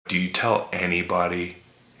do you tell anybody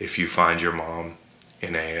if you find your mom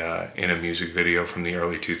in a music video from the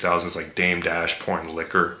early 2000s, like Dame Dash pouring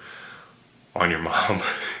liquor on your mom?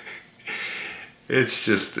 It's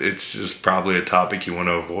just probably a topic you want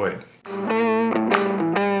to avoid.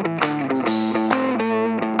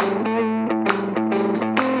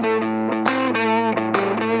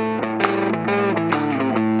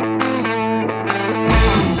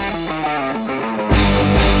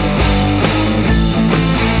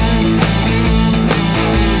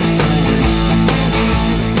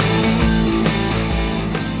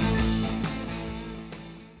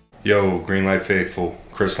 Yo, Greenlight Faithful,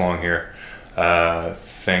 Chris Long here.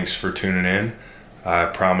 Thanks for tuning in. I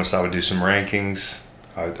promised I would do some rankings.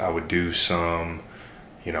 I would do some,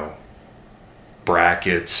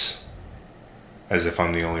 brackets, as if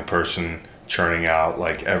I'm the only person churning out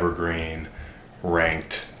like evergreen,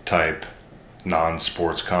 ranked type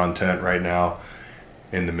non-sports content right now.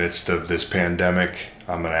 In the midst of this pandemic,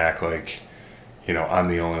 I'm going to act like, I'm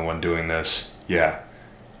the only one doing this. Yeah.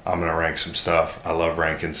 I'm going to rank some stuff. I love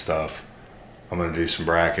ranking stuff. I'm going to do some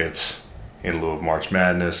brackets in lieu of March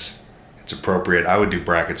Madness. It's appropriate. I would do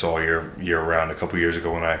brackets all year round. A couple years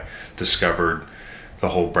ago when I discovered the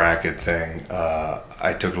whole bracket thing,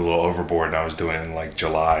 I took it a little overboard and I was doing it in like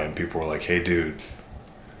July, and people were like, hey dude,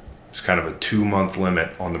 it's kind of a 2-month limit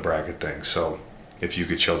on the bracket thing. So if you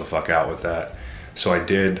could chill the fuck out with that. So I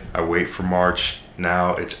did. I wait for March.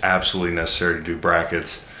 Now it's absolutely necessary to do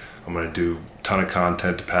brackets. I'm going to do a ton of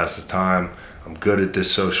content to pass the time. I'm good at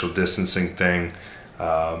this social distancing thing.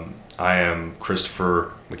 I am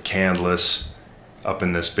Christopher McCandless up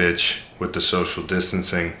in this bitch with the social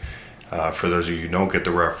distancing. For those of you who don't get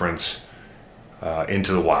the reference,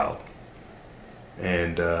 Into the Wild.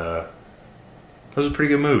 And that was a pretty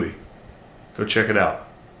good movie. Go check it out.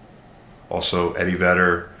 Also, Eddie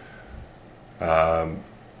Vedder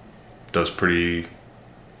does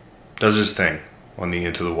his thing on the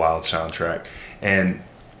Into the Wild soundtrack. And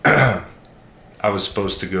I was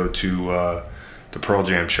supposed to go to the Pearl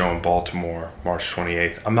Jam show in Baltimore March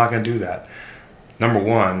 28th. I'm not going to do that. Number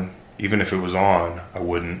one, even if it was on, I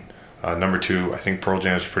wouldn't. Number two, I think Pearl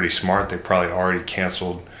Jam is pretty smart. They probably already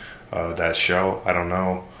canceled that show. I don't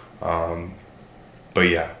know. But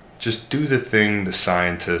yeah, just do the thing the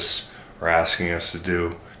scientists are asking us to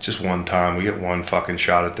do. Just one time. We get one fucking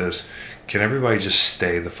shot at this. Can everybody just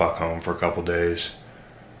stay the fuck home for a couple days?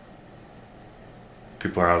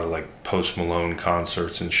 People are out at like Post Malone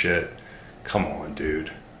concerts and shit. Come on,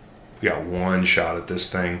 dude. We got one shot at this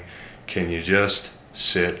thing. Can you just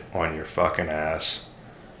sit on your fucking ass?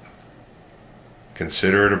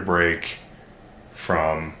 Consider it a break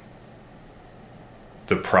from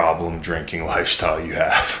the problem drinking lifestyle you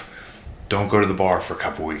have. Don't go to the bar for a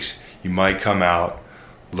couple weeks. You might come out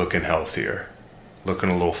looking healthier, looking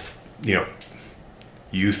a little,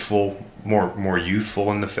 youthful, more youthful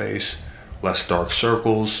in the face, less dark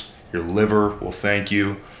circles. Your liver will thank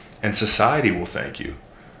you, and society will thank you.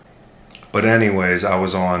 But anyways, I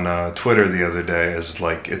was on Twitter the other day, as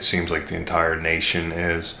like it seems like the entire nation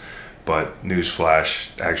is, but newsflash,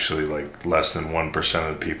 actually like less than 1%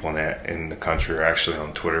 of the people in the country are actually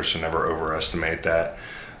on Twitter, so never overestimate that.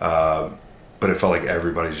 But it felt like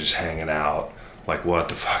everybody's just hanging out. Like, what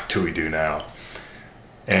the fuck do we do now?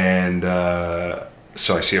 And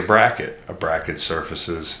so I see a bracket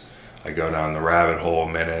surfaces. I go down the rabbit hole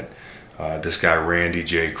a minute. This guy Randy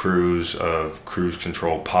J. Cruz of Cruise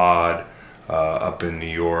Control Pod up in New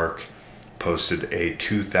York posted a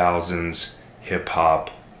 2000s hip hop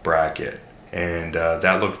bracket, and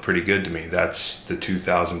that looked pretty good to me. That's the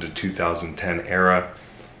 2000 to 2010 era.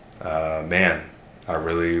 Man, I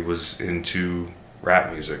really was into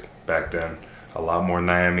rap music back then, a lot more than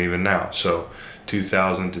I am even now. So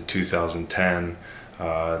 2000 to 2010,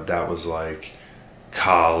 that was like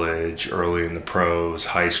college, early in the pros,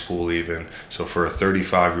 high school even. So for a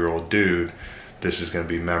 35-year-old dude, this is going to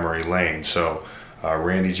be memory lane. So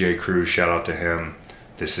Randy J. Cruz, shout out to him.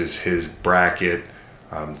 This is his bracket.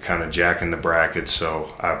 I'm kind of jacking the bracket,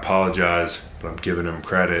 so I apologize, but I'm giving him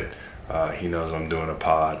credit. He knows I'm doing a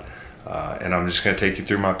pod. And I'm just going to take you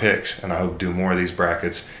through my picks, and I hope to do more of these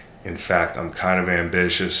brackets. In fact, I'm kind of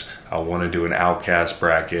ambitious. I want to do an Outcast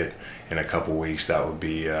bracket in a couple weeks. That would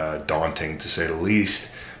be daunting, to say the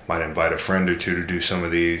least. Might invite a friend or two to do some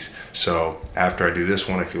of these. So after I do this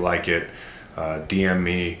one, if you like it, DM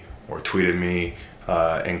me or tweet at me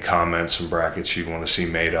and comment some brackets you want to see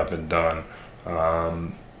made up and done.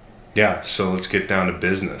 So let's get down to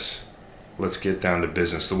business.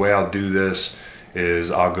 The way I'll do this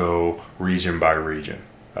is I'll go region by region.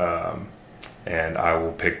 And I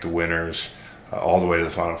will pick the winners all the way to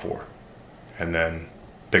the Final Four. And then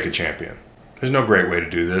pick a champion. There's no great way to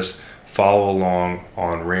do this. Follow along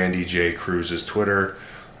on Randy J. Cruz's Twitter,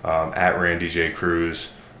 at Randy J. Cruz,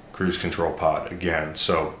 Cruise Control Pod again.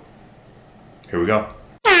 So here we go.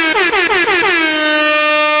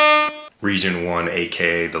 Region 1,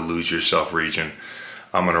 aka the Lose Yourself region.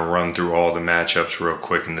 I'm going to run through all the matchups real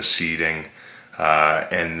quick in the seeding,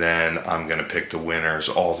 and then I'm going to pick the winners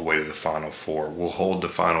all the way to the Final Four. We'll hold the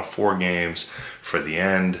Final Four games for the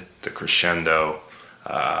end, the crescendo.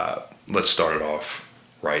 Let's start it off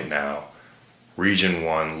right now. Region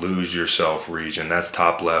 1, Lose Yourself region. That's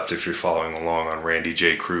top left if you're following along on Randy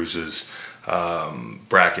J. Cruz's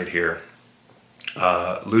bracket here.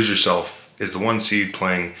 Lose Yourself is the 1 seed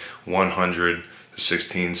playing 100, the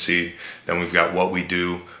 16 seed. Then we've got What We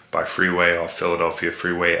Do by Freeway off Philadelphia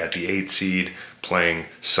Freeway at the 8 seed, playing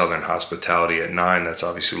Southern Hospitality at 9. That's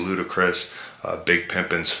obviously Ludacris. Big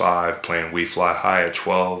Pimpin's 5, playing We Fly High at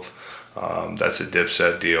 12. That's a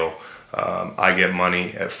Dipset deal. I Get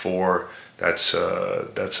Money at 4. That's a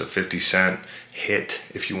 50 Cent hit,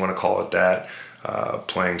 if you want to call it that.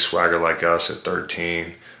 Playing Swagger Like Us at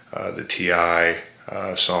 13. The T.I.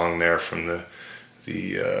 Song there from the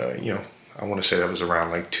I want to say that was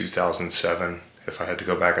around like 2007. If I had to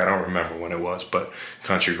go back, I don't remember when it was, but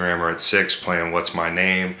Country Grammar at 6, playing What's My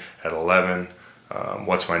Name at 11.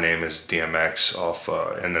 What's My Name is DMX off,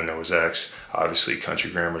 and then there was X. Obviously, Country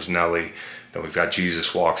Grammar's Nelly. Then we've got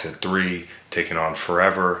Jesus Walks at 3, taking on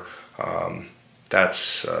Forever.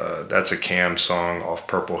 That's a Cam song off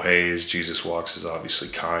Purple Haze. Jesus Walks is obviously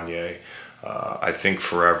Kanye. I think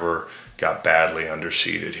Forever got badly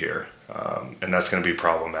underseeded here, and that's going to be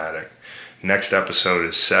problematic. Next episode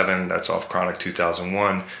is 7, that's off Chronic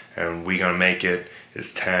 2001, and We Gonna Make It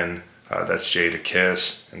is 10, that's Jada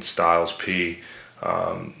Kiss and Styles P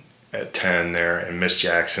at 10 there, and Miss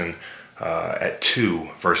Jackson at 2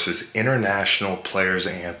 versus International Players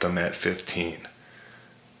Anthem at 15.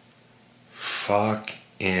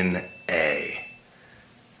 Fucking A.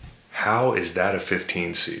 How is that a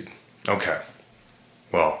 15 seed? Okay,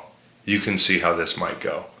 well, you can see how this might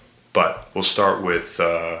go, but we'll start with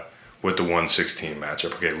the 116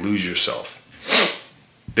 matchup. Okay, Lose Yourself.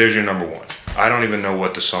 There's your number 1. I don't even know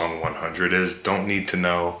what the song 100 is. Don't need to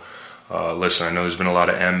know. Listen, I know there's been a lot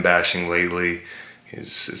of M bashing lately.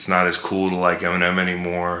 It's not as cool to like Eminem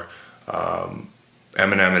anymore.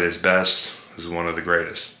 Eminem at his best is one of the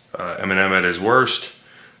greatest. Eminem at his worst,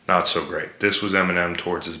 not so great. This was Eminem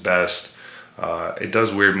towards his best. It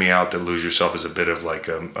does weird me out that Lose Yourself is a bit of like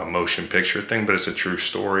a motion picture thing, but it's a true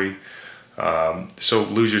story. So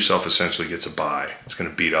Lose Yourself essentially gets a bye. It's going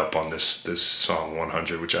to beat up on this song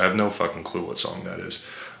 100, which I have no fucking clue what song that is.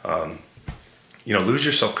 Lose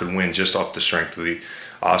Yourself could win just off the strength of the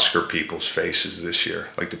Oscar people's faces this year,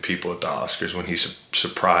 like the people at the Oscars when he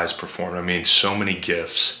surprise performed. I mean, so many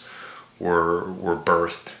gifts were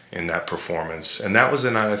birthed in that performance, and that was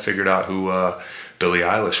the night I figured out who Billie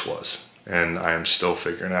Eilish was, and I am still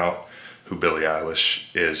figuring out who Billie Eilish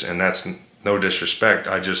is, and that's no disrespect.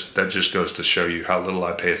 That just goes to show you how little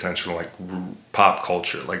I pay attention to like pop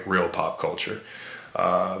culture, like real pop culture,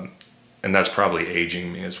 and that's probably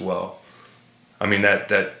aging me as well. I mean, that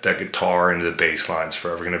guitar into the bass line's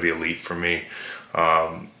forever going to be elite for me.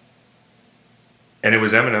 And it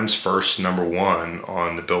was Eminem's first number 1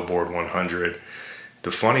 on the Billboard 100.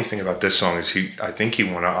 The funny thing about this song is I think he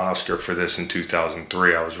won an Oscar for this in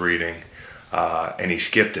 2003, I was reading, and he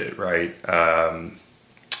skipped it, right?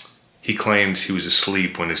 He claims he was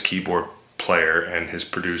asleep when his keyboard player and his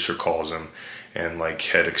producer calls him and like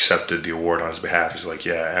had accepted the award on his behalf. He's like,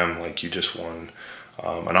 yeah, Em, like you just won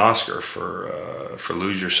an Oscar for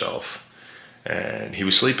Lose Yourself, and he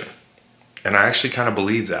was sleeping. And I actually kind of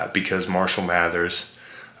believe that because Marshall Mathers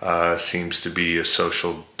seems to be a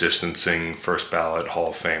social distancing first ballot Hall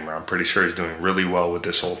of Famer. I'm pretty sure he's doing really well with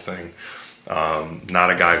this whole thing. Not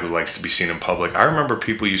a guy who likes to be seen in public. I remember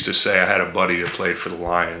people used to say, I had a buddy that played for the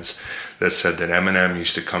Lions that said that Eminem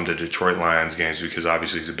used to come to Detroit Lions games because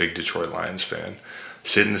obviously he's a big Detroit Lions fan,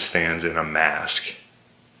 sit in the stands in a mask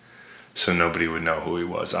so nobody would know who he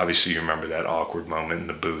was. Obviously, you remember that awkward moment in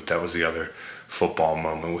the booth. That was the other football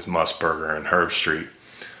moment with Musburger and Herb Street.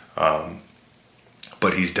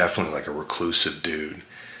 But he's definitely like a reclusive dude.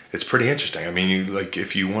 It's pretty interesting. I mean,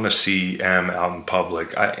 if you want to see M out in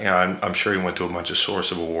public, I'm sure he went to a bunch of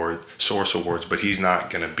Source Awards, but he's not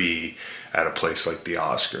going to be at a place like the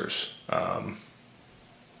Oscars.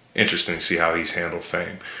 Interesting to see how he's handled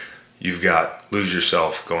fame. You've got Lose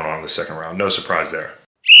Yourself going on in the second round. No surprise there.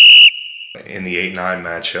 In the 8-9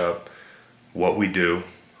 matchup, What We Do,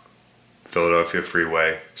 Philadelphia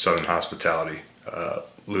Freeway, Southern Hospitality,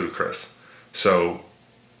 Ludacris. So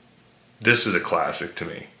this is a classic to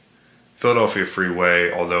me. Philadelphia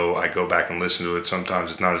Freeway, although I go back and listen to it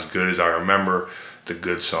sometimes, it's not as good as I remember. The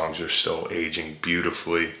good songs are still aging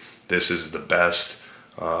beautifully. This is the best.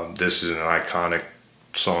 This is an iconic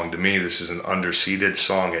song to me. This is an underseated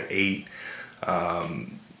song at 8.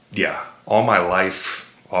 Yeah, All My Life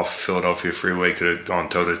off Philadelphia Freeway could have gone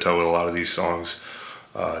toe to toe with a lot of these songs.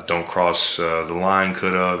 Don't Cross the Line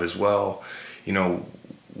could have as well. You know,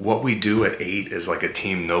 what we do at 8 is like a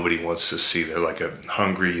team nobody wants to see. They're like a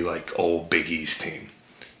hungry, like old Big East team.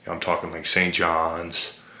 You know, I'm talking like St.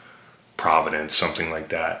 John's, Providence, something like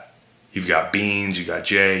that. You've got Beans, you got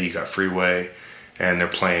Jay, you got Freeway, and they're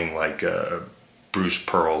playing like a Bruce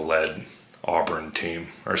Pearl led Auburn team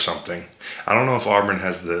or something. I don't know if Auburn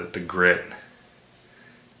has the grit,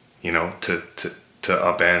 you know, to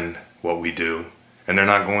upend what we do, and they're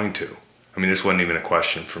not going to. I mean, this wasn't even a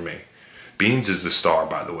question for me. Beans is the star,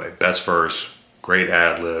 by the way. Best verse, great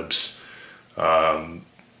ad-libs. And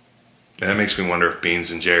that makes me wonder if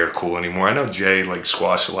Beans and Jay are cool anymore. I know Jay like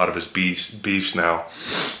squashed a lot of his beefs now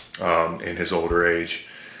in his older age.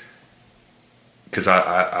 Because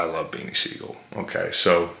I love Beanie Siegel. Okay,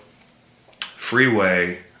 so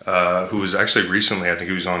Freeway, who was actually recently, I think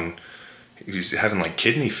he was having like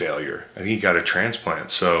kidney failure. I think he got a transplant.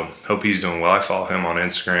 So hope he's doing well. I follow him on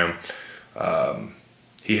Instagram.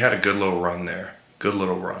 He had a good little run there. Good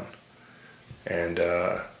little run. And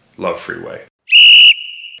love Freeway.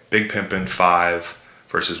 Big Pimpin' 5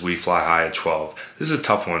 versus We Fly High at 12. This is a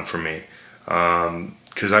tough one for me.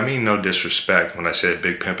 Because I mean no disrespect when I said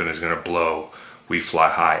Big Pimpin' is going to blow We Fly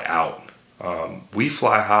High out. We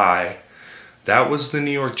Fly High, that was the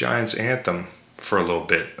New York Giants anthem for a little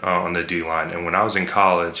bit on the D-line. And when I was in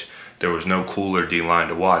college, there was no cooler D-line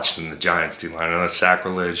to watch than the Giants D-line. I know that's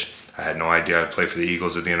sacrilege. I had no idea I'd play for the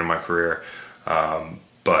Eagles at the end of my career.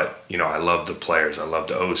 But, you know, I loved the players. I loved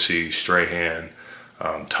the OC, Strahan,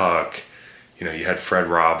 Tuck. You know, you had Fred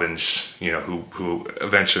Robbins, you know, who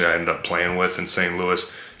eventually I ended up playing with in St. Louis,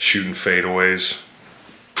 shooting fadeaways.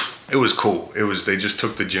 It was cool. They just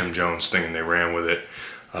took the Jim Jones thing and they ran with it.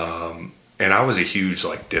 And I was a huge,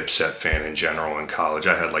 like, Dipset fan in general in college.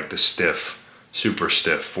 I had, like, the super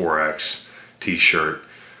stiff 4X t-shirt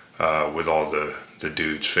with all the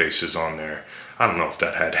dudes' faces on there. I don't know if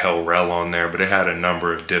that had Hell Rell on there, but it had a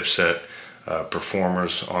number of Dipset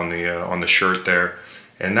performers on the shirt there.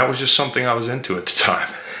 And that was just something I was into at the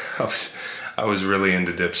time. I was really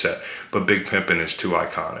into Dipset. But Big Pimpin' is too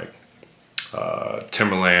iconic.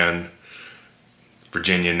 Timberland,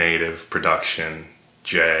 Virginia native production,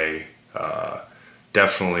 Jay,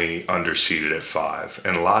 definitely underseated at 5.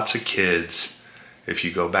 And lots of kids, if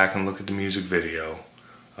you go back and look at the music video,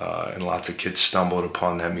 and lots of kids stumbled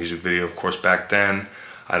upon that music video. Of course, back then,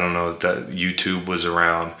 I don't know that YouTube was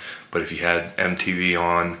around, but if you had MTV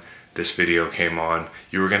on, this video came on,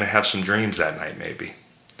 you were going to have some dreams that night maybe.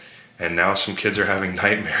 And now some kids are having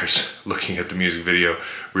nightmares looking at the music video,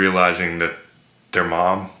 realizing that their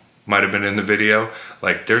mom might have been in the video.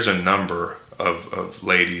 Like, there's a number of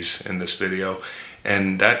ladies in this video,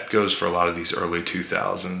 and that goes for a lot of these early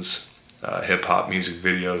 2000s hip-hop music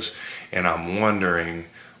videos, and I'm wondering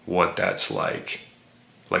what that's like.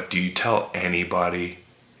 Like, do you tell anybody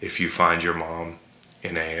if you find your mom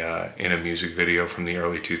in a music video from the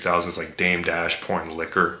early 2000s, like Dame Dash pouring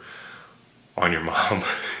liquor on your mom?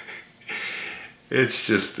 It's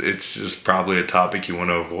just probably a topic you want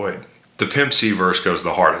to avoid. The Pimp C verse goes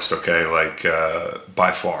the hardest, okay, like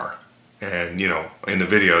by far. And, you know, in the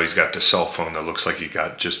video, he's got the cell phone that looks like he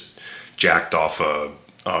got just jacked off a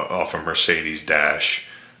Mercedes dash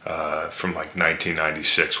from like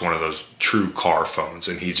 1996, one of those true car phones,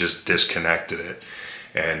 and he just disconnected it.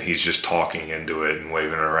 And he's just talking into it and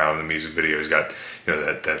waving it around in the music video. He's got, you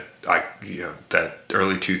know, that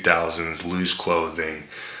early 2000s loose clothing.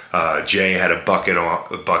 Jay had a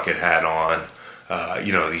bucket hat on.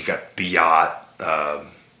 You know, he got the yacht,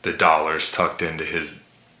 the dollars tucked into his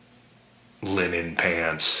linen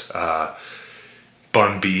pants.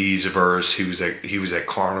 Bun B's verse. He was at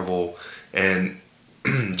Carnival, and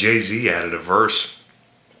Jay-Z added a verse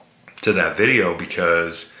to that video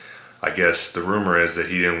because I guess the rumor is that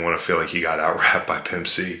he didn't want to feel like he got out-rapped by Pimp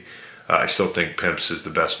C. I still think Pimp's is the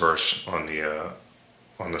best verse on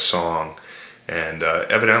the song, and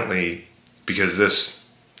evidently because this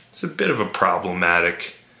is a bit of a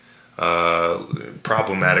problematic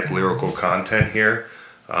lyrical content here.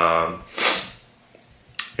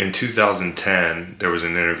 In 2010, there was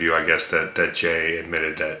an interview, I guess, that Jay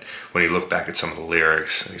admitted that when he looked back at some of the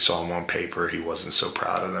lyrics and he saw them on paper, he wasn't so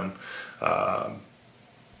proud of them.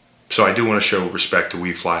 So I do want to show respect to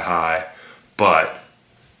We Fly High, but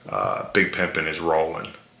Big Pimpin' is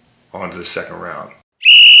rolling. on to the second round.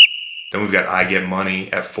 Then we've got I Get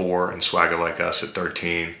Money at 4 and Swagger Like Us at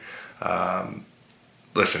 13.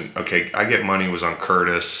 Listen, okay, I Get Money was on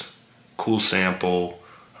Curtis. Cool sample,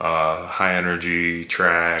 high energy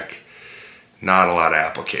track. Not a lot of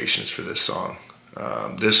applications for this song.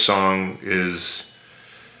 This song is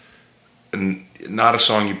not a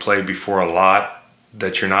song you play before a lot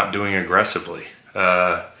that you're not doing aggressively.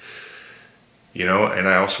 You know, and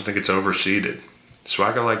I also think it's overseeded.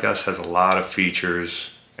 Swagger Like Us has a lot of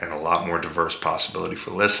features and a lot more diverse possibility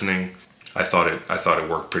for listening. I thought it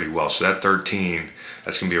worked pretty well. So that 13,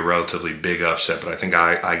 that's going to be a relatively big upset, but I think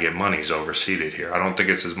I Get Money is overseeded here. I don't think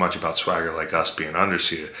it's as much about Swagger Like Us being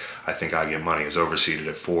underseeded. I think I Get Money is overseeded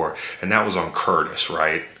at 4, and that was on Curtis,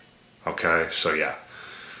 right? Okay, so yeah.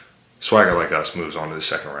 Swagger Like Us moves on to the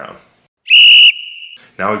second round.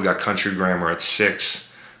 Now we've got Country Grammar at 6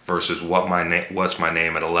 versus What's My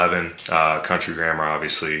Name at 11. Country Grammar,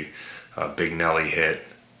 obviously, a big Nelly hit.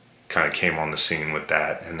 Kind of came on the scene with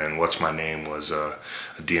that, and then What's My Name was a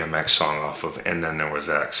DMX song off of And Then There Was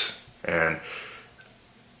X. And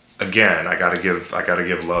again, I gotta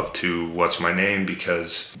give love to What's My Name,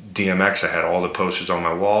 because DMX, I had all the posters on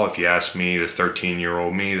my wall. If you asked me, the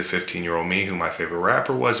 13-year-old me, the 15-year-old me, who my favorite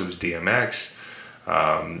rapper was, it was DMX.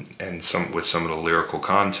 And with some of the lyrical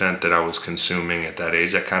content that I was consuming at that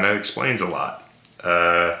age, that kind of explains a lot.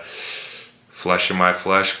 Flesh of My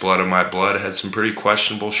Flesh, Blood of My Blood had some pretty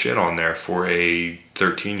questionable shit on there for a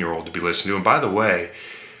 13-year-old to be listening to. And by the way,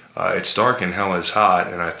 It's Dark and Hell Is Hot,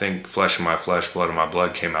 and I think Flesh of My Flesh, Blood of My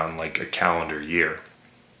Blood came out in like a calendar year.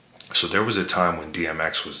 So there was a time when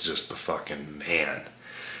DMX was just the fucking man.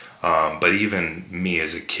 But even me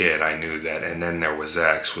as a kid, I knew that And Then There Was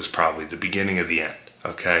X was probably the beginning of the end,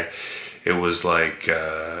 okay? It was like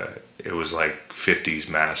 50s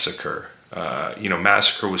Massacre. You know,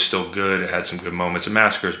 Massacre was still good. It had some good moments. And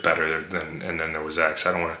Massacre is better than And Then There Was X.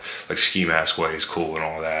 I don't want to, like, Ski Mask Way is cool and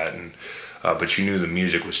all that. And but you knew the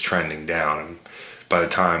music was trending down. And by the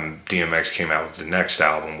time DMX came out with the next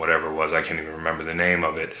album, whatever it was, I can't even remember the name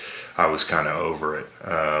of it, I was kind of over it.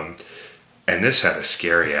 And this had a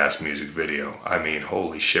scary-ass music video. I mean,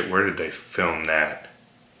 holy shit, where did they film that?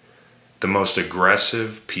 The most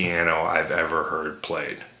aggressive piano I've ever heard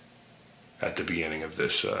played at the beginning of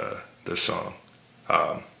this song.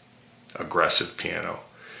 Aggressive piano.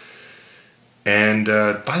 And,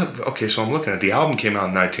 okay, so I'm looking at the album came out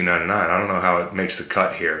in 1999. I don't know how it makes the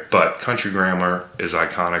cut here. But Country Grammar is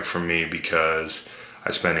iconic for me because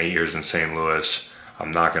I spent 8 years in St. Louis.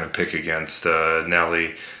 I'm not going to pick against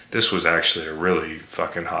Nelly. This was actually a really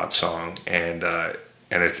fucking hot song. And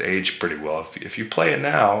it's aged pretty well. If you play it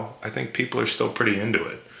now, I think people are still pretty into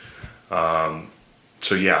it.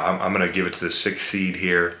 So yeah, I'm going to give it to the 6th seed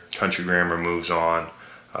here. Country Grammar moves on,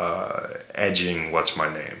 edging What's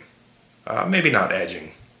My Name. Maybe not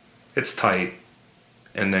edging. It's tight.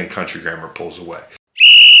 And then Country Grammar pulls away.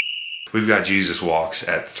 We've got Jesus Walks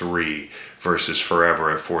at 3 versus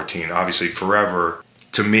Forever at 14. Obviously, Forever,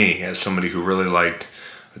 to me, as somebody who really liked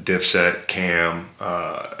Dipset, Cam,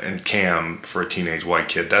 and Cam for a teenage white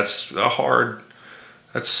kid, that's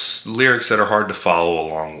lyrics that are hard to follow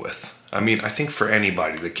along with. I mean, I think for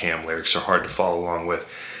anybody, the Cam lyrics are hard to follow along with.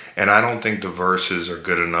 And I don't think the verses are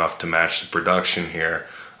good enough to match the production here.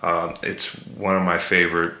 It's one of my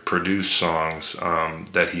favorite produced songs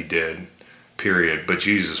that he did, period. But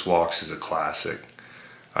Jesus Walks is a classic.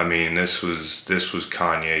 I mean, this was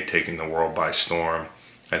Kanye taking the world by storm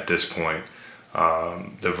at this point.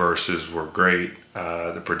 The verses were great.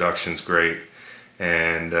 The production's great.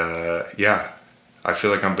 And yeah, I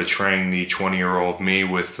feel like I'm betraying the 20-year-old me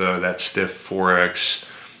with that stiff 4X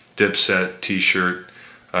Dipset t-shirt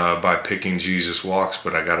by picking Jesus Walks,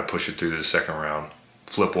 but I got to push it through to the second round.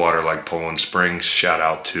 Flip water like Poland Springs. Shout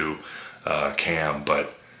out to Cam,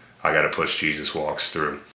 but I got to push Jesus Walks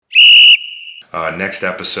through. Next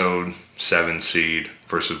episode, 7 seed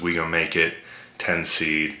versus We Gonna Make It, 10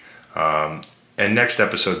 seed. And next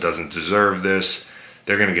episode doesn't deserve this.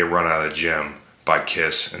 They're going to get run out of the gym by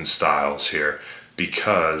Kiss and Styles here,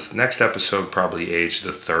 because next episode probably aged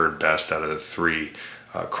the third best out of the 3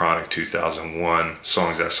 Chronic 2001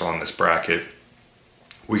 songs I saw in this bracket.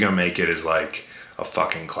 We Gonna Make It is like a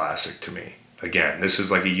fucking classic to me. Again, this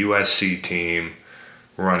is like a USC team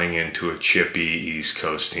running into a chippy East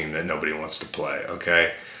Coast team that nobody wants to play,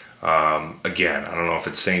 okay? Again, I don't know if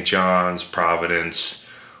it's St. John's, Providence,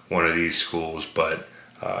 one of these schools, but,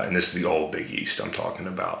 and this is the old Big East I'm talking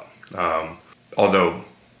about. Although,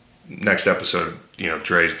 next episode, you know,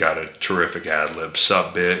 Dre's got a terrific ad-lib.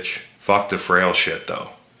 Sup, bitch. Fuck the frail shit,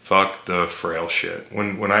 though. Fuck the frail shit.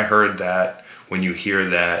 When I heard that, when you hear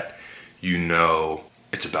that, you know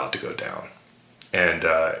it's about to go down. And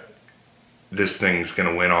this thing's going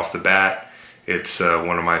to win off the bat. It's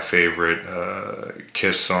one of my favorite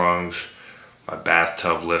Kiss songs. My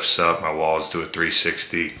bathtub lifts up, my walls do a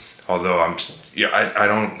 360. Although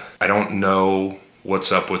I don't know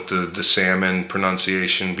what's up with the salmon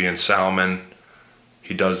pronunciation being salmon.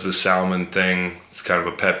 He does the salmon thing. It's kind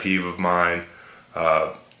of a pet peeve of mine.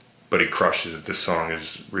 But he crushes it. This song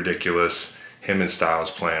is ridiculous. Him and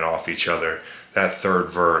Styles playing off each other. That third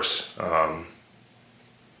verse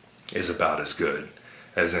is about as good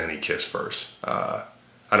as any Kiss verse. I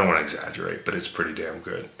don't want to exaggerate, but it's pretty damn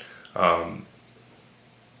good.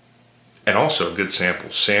 And also a good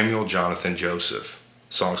sample. Samuel Jonathan Joseph.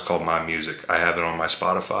 The song's called My Music. I have it on my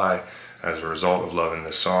Spotify as a result of loving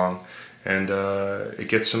this song. And it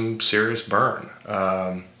gets some serious burn.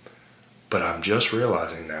 But I'm just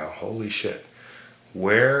realizing now, holy shit,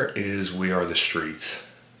 where is We Are the Streets?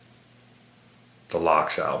 The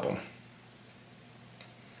Lox album.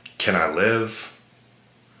 Can I Live?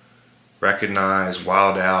 Recognize,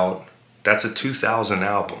 Wild Out. That's a 2000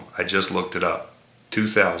 album. I just looked it up.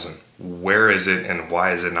 2000. Where is it and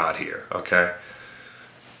why is it not here? Okay?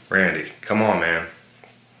 Randy, come on, man.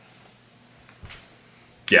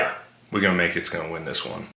 Yeah, we're going to make It's going to win this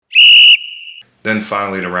one. Then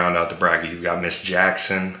finally, to round out the bracket, you've got Miss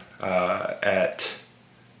Jackson at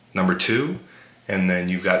number 2. And then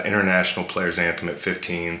you've got International Players Anthem at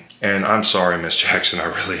 15. And I'm sorry, Miss Jackson, I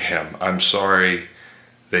really am. I'm sorry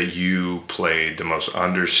that you played the most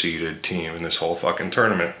underseeded team in this whole fucking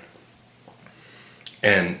tournament.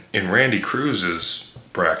 And in Randy Cruz's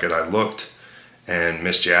bracket, I looked, and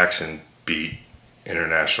Miss Jackson beat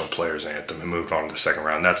International Players Anthem and moved on to the second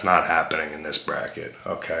round. That's not happening in this bracket,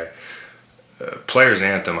 okay? Players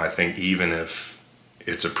Anthem, I think, even if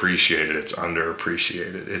it's appreciated, it's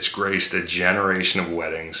underappreciated. It's graced a generation of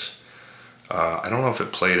weddings. I don't know if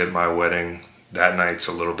it played at my wedding. That night's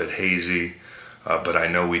a little bit hazy, but I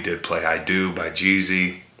know we did play I Do by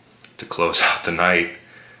Jeezy to close out the night.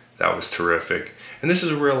 That was terrific. And this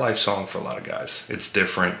is a real life song for a lot of guys. It's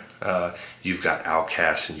different. You've got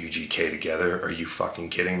Outkast and UGK together. Are you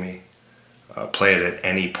fucking kidding me? Play it at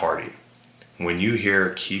any party. When you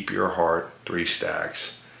hear Keep Your Heart, 3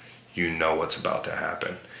 Stacks, you know what's about to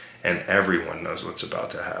happen. And everyone knows what's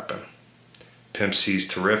about to happen. Pimp C's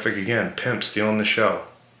terrific. Again, Pimp stealing the show.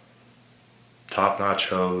 Top-notch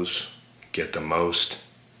hoes get the most,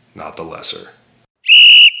 not the lesser.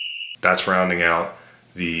 That's rounding out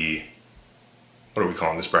the, what are we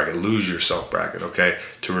calling this bracket? Lose Yourself bracket, okay?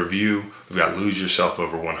 To review, we've got Lose Yourself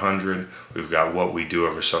over 100. We've got What We Do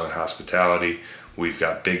over Southern Hospitality. We've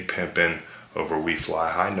got Big Pimpin' over We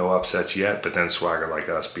Fly High. No upsets yet, but then Swagger Like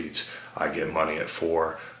Us beats I Get Money at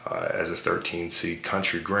 4 as a 13 seed.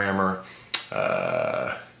 Country Grammar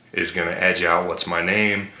is going to edge out What's My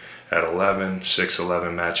Name at 11.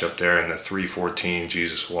 6-11 matchup there, and the 3-14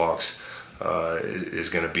 Jesus Walks is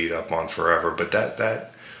going to beat up on Forever. But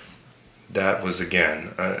that was,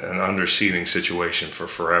 again, an underseeding situation for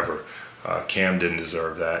Forever. Cam didn't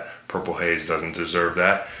deserve that. Purple Haze doesn't deserve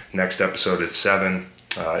that. Next episode at 7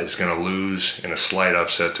 is going to lose in a slight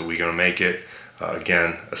upset to We Gonna Make It.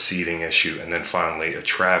 Again, a seeding issue. And then finally, a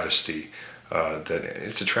travesty.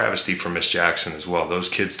 It's a travesty for Miss Jackson as well. Those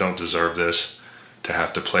kids don't deserve this, to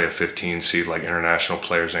have to play a 15 seed like International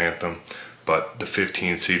Players Anthem. But the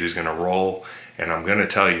 15 seed is going to roll. And I'm going to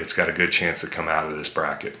tell you, it's got a good chance to come out of this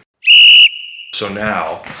bracket. So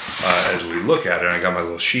now, as we look at it, I got my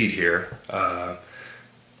little sheet here.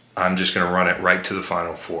 I'm just going to run it right to the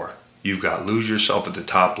Final Four. You've got Lose Yourself at the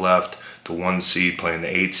top left, the 1 seed playing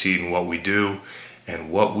the 8 seed in What We Do. And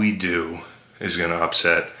What We Do is going to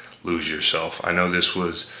upset Lose Yourself. I know this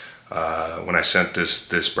was, when I sent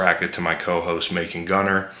this bracket to my co-host, Macon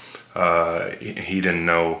Gunner, he didn't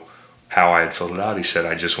know how I had filled it out. He said,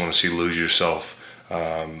 I just want to see Lose Yourself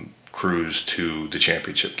cruise to the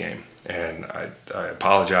championship game. And I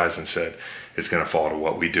apologized and said, it's going to fall to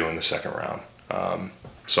What We Do in the second round.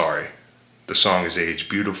 Sorry. The song is aged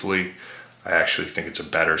beautifully. I actually think it's a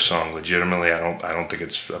better song legitimately. I don't think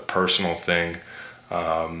it's a personal thing.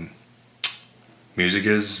 Music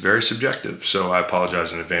is very subjective, so I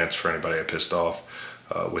apologize in advance for anybody I pissed off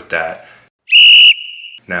with that.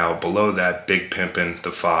 Now, below that, Big Pimpin',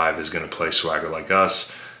 the 5, is going to play Swagger Like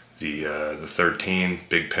Us. The 13,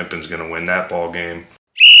 Big Pimpin's going to win that ball game.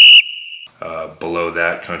 Below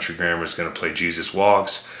that, Country Grammar is going to play Jesus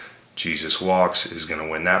Walks. Jesus Walks is going to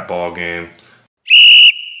win that ball game.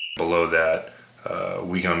 Below that,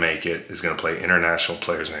 We Gonna Make It is going to play International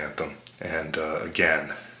Players Anthem. And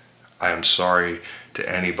again, I am sorry to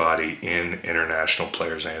anybody in International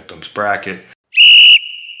Players Anthem's bracket.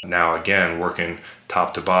 Now again, working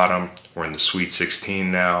top to bottom. We're in the Sweet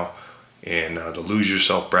 16 now in the Lose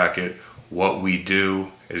Yourself bracket. What We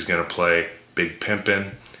Do is going to play Big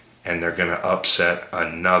Pimpin', and they're going to upset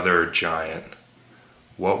another giant.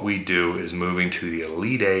 What We Do is moving to the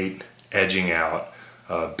Elite Eight, edging out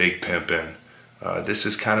Big Pimpin'. This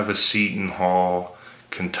is kind of a Seton Hall,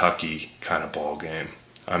 Kentucky kind of ball game.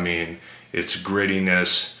 I mean, it's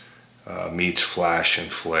grittiness meets flash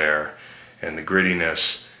and flare, and the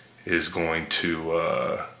grittiness is going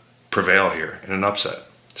to prevail here in an upset.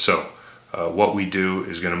 So, What We Do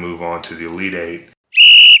is going to move on to the Elite Eight.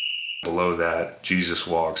 Below that, Jesus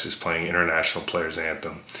Walks is playing International Players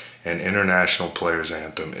Anthem, and International Players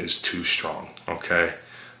Anthem is too strong, okay?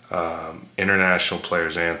 International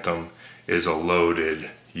Players Anthem is a loaded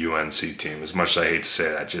UNC team. As much as I hate to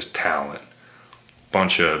say that, just talent.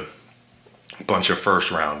 Bunch of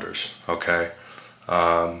first rounders, okay?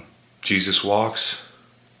 Jesus Walks,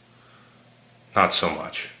 not so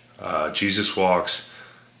much. Jesus Walks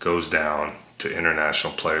goes down to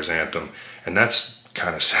International Players Anthem, and that's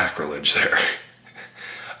kind of sacrilege there.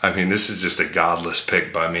 I mean, this is just a godless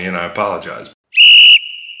pick by me, and I apologize.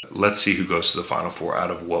 Let's see who goes to the Final Four out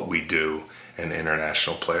of What We Do and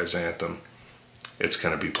International Players Anthem. It's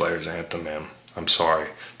going to be Players Anthem, man. I'm sorry.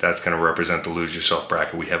 That's going to represent the Lose Yourself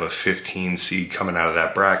bracket. We have a 15 seed coming out of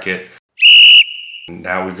that bracket.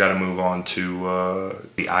 Now we've got to move on to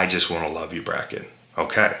the I Just Want to Love You bracket.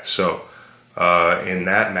 Okay, so in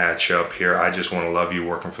that matchup here, I Just Want to Love You,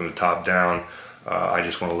 working from the top down. I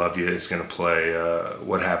Just Want to Love You is going to play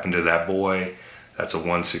What Happened to That Boy. That's a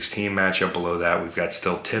 116 matchup. Below that, we've got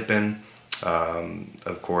Still Tippin'.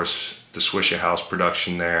 Of course, the Swishahouse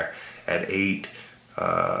production there at 8.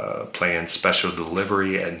 Playing Special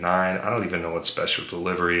Delivery at 9. I don't even know what Special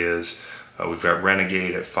Delivery is. We've got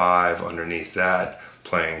Renegade at 5. Underneath that,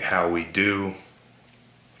 playing How We Do.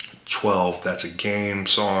 12, that's a game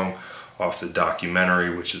song off the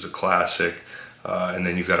documentary, which is a classic. And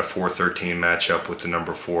then you've got a 4-13 matchup with the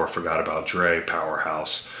number 4, Forgot About Dre,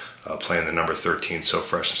 Powerhouse, playing the number 13, So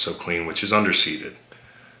Fresh and So Clean, which is underseeded.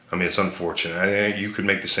 I mean, it's unfortunate. You could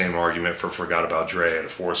make the same argument for Forgot About Dre at a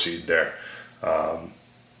 4 seed there.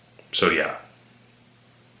 So yeah.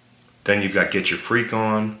 Then you've got Get Your Freak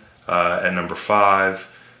On at number 5,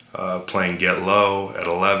 playing Get Low at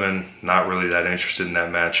 11. Not really that interested in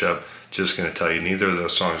that matchup. Just going to tell you, neither of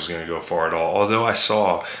those songs is going to go far at all. Although I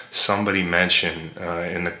saw somebody mention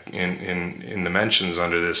in the mentions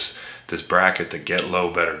under this bracket that Get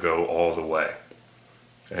Low better go all the way,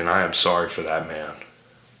 and I am sorry for that man.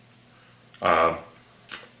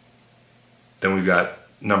 Then we've got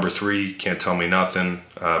number 3, Can't Tell Me Nothing,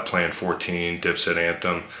 playing 14, Dipset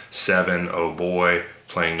Anthem. 7, Oh Boy,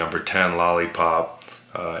 playing number 10, Lollipop.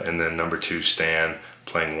 And then number 2, Stan,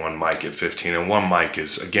 playing One Mic at 15. And One Mic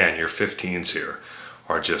is, again, your 15s here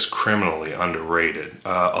are just criminally underrated.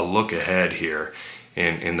 A look ahead here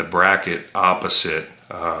in the bracket opposite,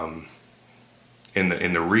 in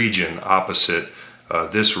the region opposite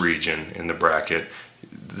this region in the bracket,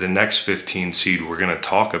 the next 15 seed we're going to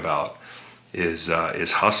talk about is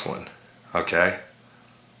Hustlin', okay?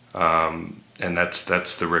 And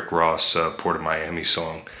that's the Rick Ross Port of Miami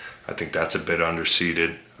song. I think that's a bit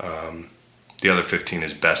underseeded. The other 15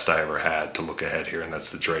 is Best I Ever Had, to look ahead here, and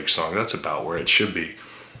that's the Drake song. That's about where it should be,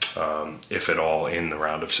 if at all, in the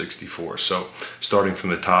round of 64. So starting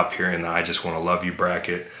from the top here in the I Just Want to Love You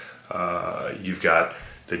bracket, you've got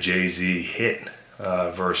the Jay-Z Hit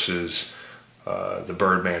versus the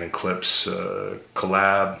Birdman and Clips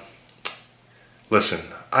collab. Listen,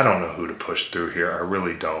 I don't know who to push through here. I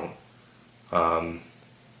really don't.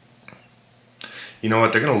 You know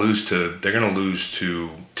what? They're going to lose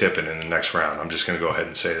to Tippin' in the next round. I'm just going to go ahead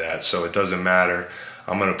and say that. So it doesn't matter.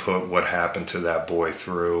 I'm going to put What Happened to That Boy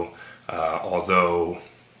through. Although,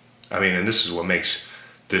 I mean, and this is what makes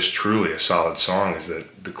this truly a solid song, is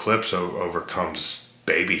that the Clips overcomes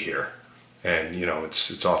Baby here. And, you know,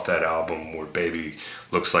 it's off that album where Baby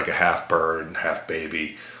looks like a half bird and half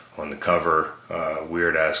baby on the cover,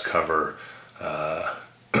 weird ass cover.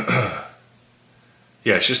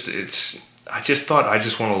 Yeah, I just thought I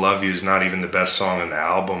Just Want to Love You is not even the best song on the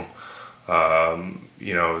album.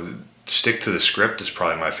 You know, Stick to the Script is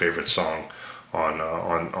probably my favorite song on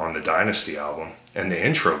the Dynasty album, and the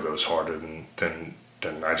intro goes harder than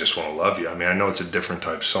I Just Want to Love You. I mean, I know it's a different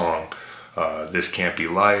type song. This Can't Be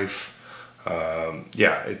Life.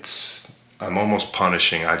 Yeah, I'm almost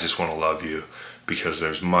punishing I Just Want to Love You, because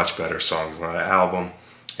there's much better songs on the album,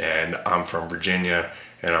 and I'm from Virginia,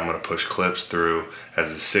 and I'm going to push Clips through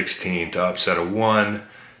as a 16 to upset a 1.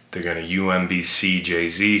 They're going to UMBC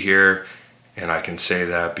Jay-Z here, And I can say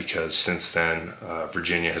that because since then,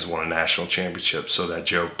 Virginia has won a national championship, so that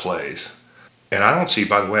joke plays. And I don't see,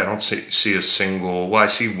 by the way, I don't see a single, well, I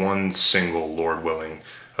see one single, Lord willing,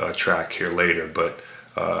 track here later, but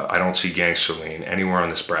I don't see Gangster Lean anywhere on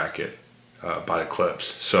this bracket by the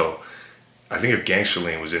Clips. So I think if Gangster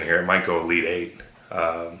Lean was in here, it might go Elite Eight.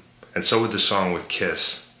 And so would the song with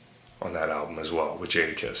Kiss on that album as well, with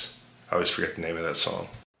Jadakiss. I always forget the name of that song.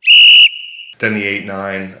 Then the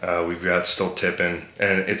 8-9, we've got Still Tippin',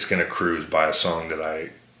 and It's Gonna Cruise by a song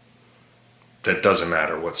that doesn't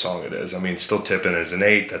matter what song it is. I mean, Still Tippin' is an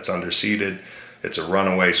 8, that's underseeded. It's a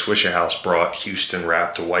runaway. Swishahouse brought Houston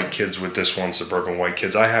rap to white kids with this one, suburban white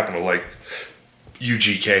kids. I happen to like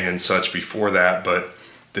UGK and such before that, but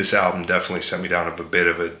this album definitely sent me down a bit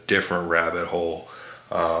of a different rabbit hole.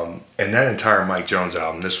 And that entire Mike Jones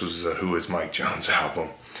album, this was the Who Is Mike Jones album.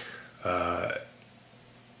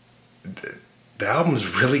 The album's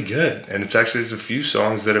really good, and there's a few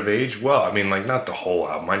songs that have aged well. I mean, like, not the whole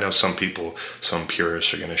album. I know some people, some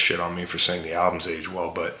purists are going to shit on me for saying the album's aged well,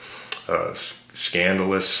 but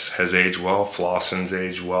Scandalous has aged well, Flossin's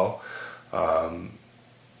aged well. I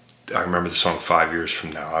remember the song 5 Years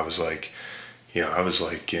From Now. I was like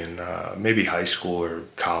in maybe high school or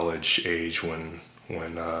college age when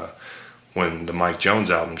the Mike Jones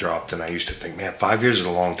album dropped, and I used to think, man, 5 years is a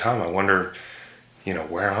long time. I wonder,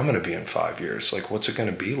 where I'm going to be in 5 years. Like, what's it going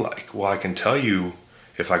to be like? Well, I can tell you,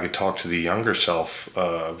 if I could talk to the younger self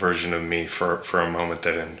version of me for a moment,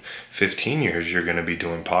 that in 15 years, you're going to be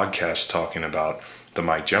doing podcasts talking about the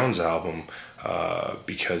Mike Jones album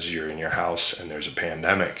because you're in your house and there's a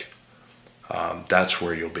pandemic. That's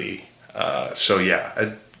where you'll be. So yeah,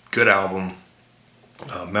 a good album,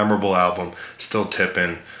 memorable album, Still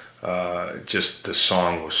Tippin'. Just the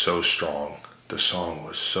song was so strong. The song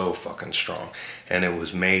was so fucking strong, and it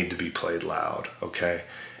was made to be played loud. Okay,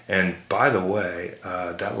 and by the way,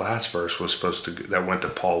 that last verse that went to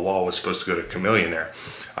Paul Wall was supposed to go to Chamillionaire.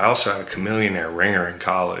 I also had a Chamillionaire ringer in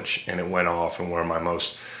college, and it went off in one of my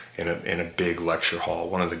most in a big lecture hall,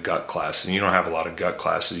 one of the gut classes. And you don't have a lot of gut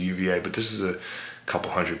classes at UVA, but this is a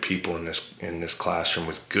couple hundred people in this classroom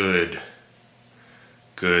with good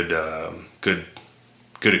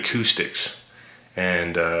acoustics,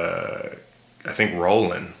 and I think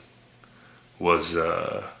Rollin' was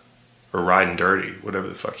or Riding Dirty, whatever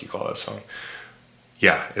the fuck you call that song.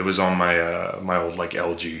 Yeah, it was on my old like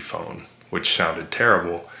LG phone, which sounded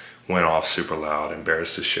terrible, went off super loud,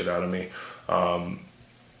 embarrassed the shit out of me.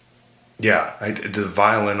 The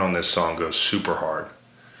violin on this song goes super hard.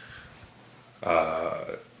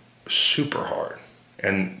 Super hard,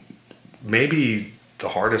 and maybe the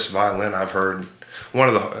hardest violin I've heard.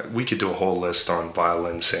 We could do a whole list on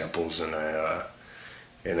violin samples in a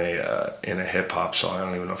hip hop song. I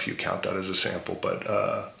don't even know if you count that as a sample,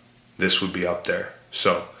 but this would be up there.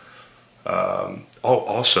 So,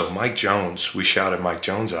 also Mike Jones. We shouted Mike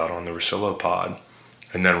Jones out on the Rosillo pod,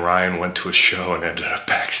 and then Ryan went to a show and ended up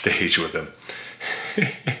backstage with him.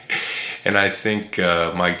 And I think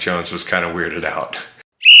Mike Jones was kind of weirded out.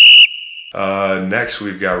 Next,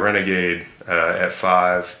 we've got Renegade at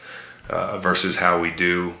 5 versus How We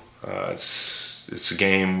Do. It's a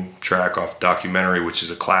game track off Documentary, which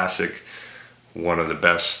is a classic, one of the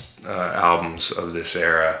best albums of this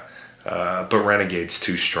era. But Renegade's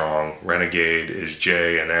too strong. Renegade is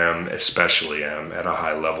J and M, especially M, at a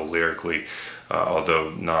high level lyrically.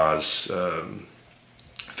 Although Nas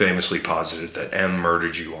famously posited that M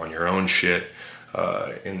murdered you on your own shit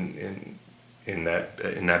in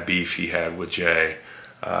that beef he had with Jay.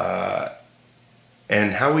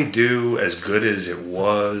 And How We Do, as good as it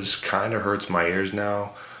was, kind of hurts my ears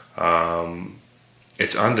now.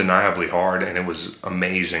 It's undeniably hard, and it was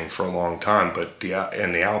amazing for a long time. But the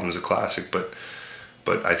album's a classic. But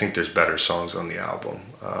I think there's better songs on the album.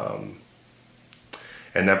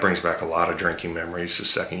 And that brings back a lot of drinking memories the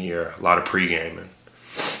second year, a lot of pre-gaming,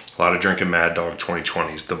 a lot of drinking Mad Dog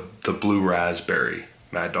 2020s, the blue raspberry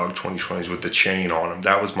Mad Dog 2020s with the chain on them.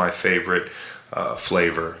 That was my favorite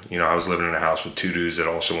flavor. I was living in a house with two dudes that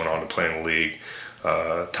also went on to play in the league,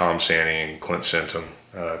 Tom Sanny and Clint Sintum.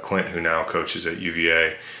 Clint, who now coaches at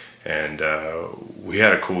UVA. And we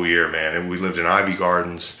had a cool year, man. And we lived in Ivy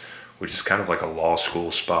Gardens, which is kind of like a law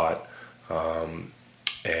school spot.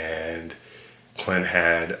 And Clint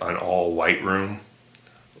had an all-white room,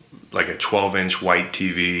 like a 12-inch white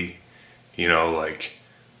TV, like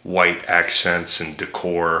white accents and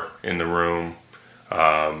decor in the room.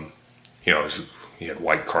 He had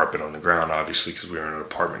white carpet on the ground, obviously, because we were in an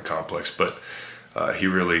apartment complex. But he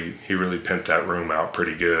really pimped that room out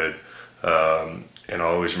pretty good. And I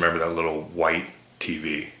always remember that little white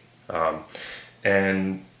TV.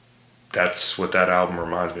 And that's what that album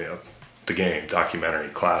reminds me of. The Game, documentary,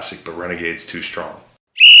 classic, but Renegade's too strong.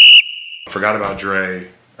 Forgot About Dre,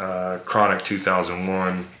 Chronic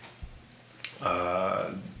 2001.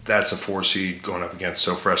 That's a 4 seed going up against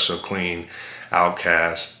So Fresh, So Clean,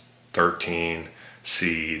 Outkast, 13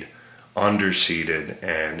 seed, underseeded,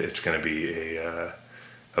 and it's going to be a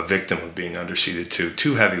victim of being underseeded too.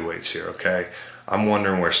 Two heavyweights here, okay? I'm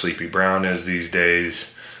wondering where Sleepy Brown is these days.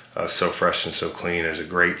 So Fresh and So Clean is a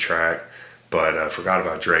great track, but Forgot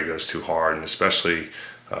About Dre goes too hard, and especially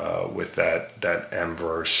with that M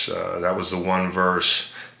verse. That was the one verse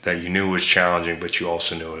that you knew was challenging, but you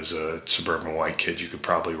also knew as a suburban white kid you could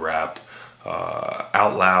probably rap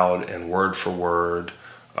out loud and word for word.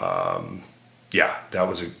 Yeah, that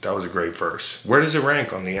was a great verse. Where does it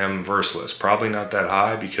rank on the M verse list? Probably not that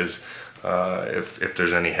high, because if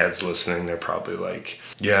there's any heads listening, they're probably like,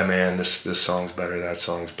 yeah, man, this song's better, that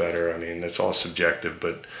song's better. I mean, it's all subjective,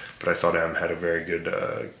 but I thought M had a very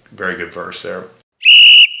good verse there.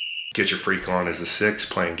 Get Your Freak On is a 6,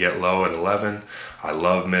 playing Get Low at 11. I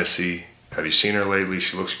love Missy. Have you seen her lately?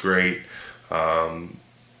 She looks great.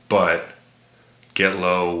 But Get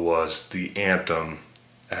Low was the anthem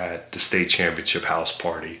at the state championship house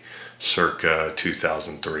party circa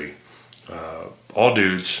 2003. All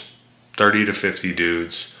dudes, 30 to 50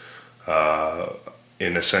 dudes,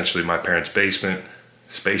 in essentially my parents' basement,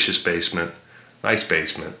 spacious basement, nice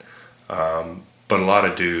basement, but a lot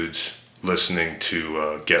of dudes listening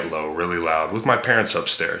to Get Low really loud with my parents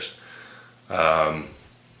upstairs.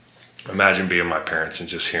 Imagine being my parents and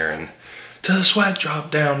just hearing, "Till the sweat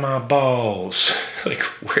drop down my balls." Like,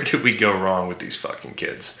 where did we go wrong with these fucking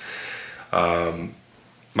kids? My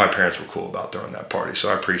parents were cool about throwing that party,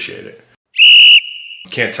 so I appreciate it.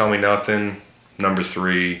 Can't Tell Me Nothing, number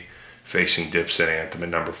 3, facing Dipset Anthem at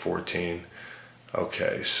number 14.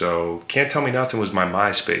 Okay, so Can't Tell Me Nothing was my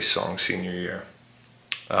MySpace song senior year.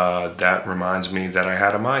 That reminds me that I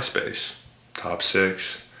had a MySpace. Top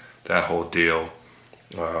 6, that whole deal.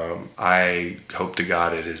 I hope to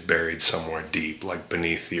God it is buried somewhere deep, like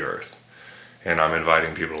beneath the earth. And I'm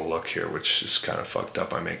inviting people to look here, which is kind of fucked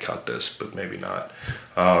up. I may cut this, but maybe not.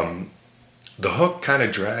 The hook kind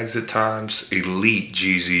of drags at times. Elite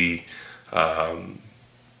Jeezy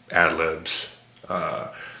ad-libs.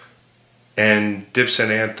 And Dipset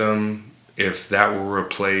Anthem, if that were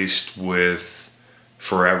replaced with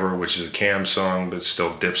Forever, which is a Cam song, but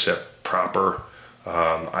still Dipset proper,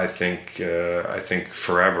 I think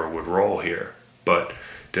Forever would roll here. But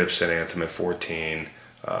Dipset Anthem at 14,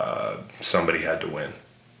 somebody had to win.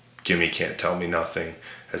 Gimme Can't Tell Me Nothing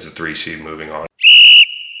as a 3 seed moving on.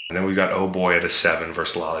 And then we got Oh Boy at a 7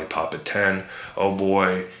 versus Lollipop at 10. Oh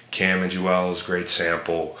Boy, Cam and Joel's great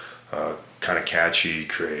sample, kind of catchy,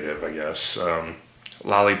 creative, I guess.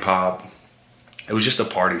 Lollipop, it was just a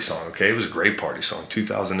party song, okay? It was a great party song.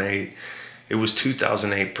 2008, it was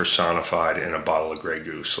 2008 personified in a bottle of Grey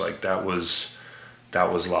Goose. Like, that was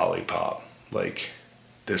Lollipop. Like,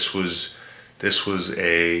 this was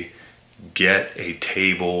a get a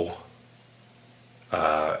table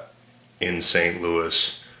in St.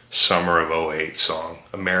 Louis summer of '08 song.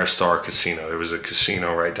 Ameristar Casino. There was a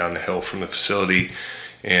casino right down the hill from the facility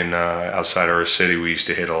in outside our city. We used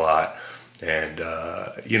to hit a lot. And,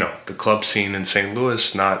 the club scene in St.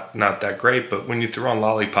 Louis, not that great, but when you threw on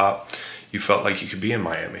Lollipop, you felt like you could be in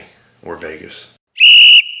Miami or Vegas.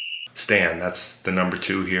 Stan, that's the number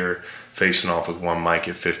 2 here, facing off with One Mic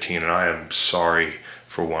at 15, and I am sorry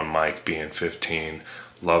for One Mic being 15.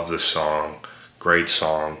 Love the song, great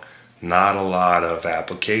song. Not a lot of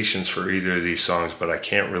applications for either of these songs, but I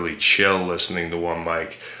can't really chill listening to One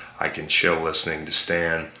Mic. I can chill listening to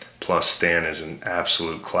Stan. Plus, Stan is an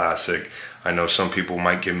absolute classic. I know some people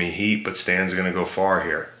might give me heat, but Stan's going to go far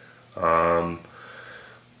here.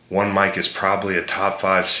 One Mic is probably a top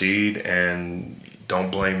 5 seed, and don't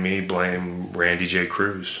blame me, blame Randy J.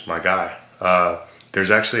 Cruz, my guy. There's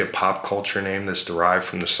actually a pop culture name that's derived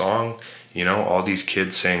from the song. You know, all these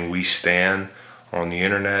kids saying "we stan" on the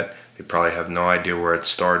internet, they probably have no idea where it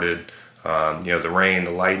started. The rain,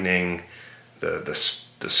 the lightning, the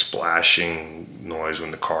splashing noise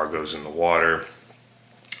when the car goes in the water.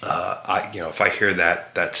 If I hear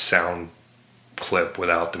that sound clip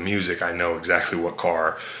without the music, I know exactly what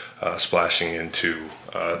car splashing into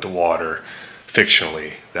the water,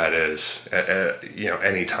 fictionally, that is.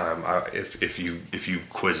 Anytime if you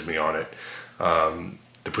quiz me on it,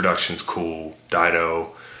 the production's cool.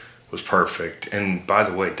 Dido was perfect, and by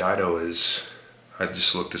the way, Dido is. I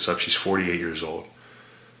just looked this up. She's 48 years old.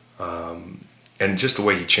 And just the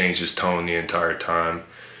way he changed his tone the entire time,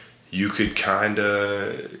 you could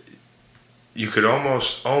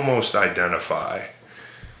almost identify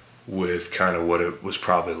with kind of what it was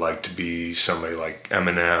probably like to be somebody like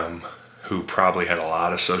Eminem, who probably had a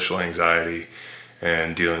lot of social anxiety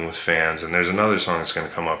and dealing with fans. And there's another song that's going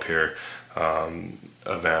to come up here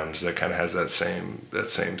of M's that kind of has that same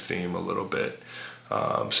theme a little bit.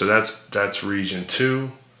 So that's region 2.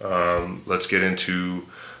 Let's get into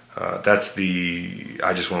that's the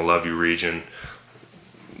I Just Want to Love You region.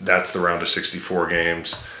 That's the round of 64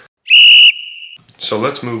 games. So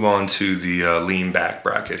let's move on to the lean back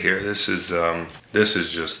bracket here. This is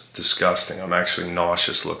just disgusting. I'm actually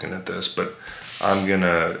nauseous looking at this, but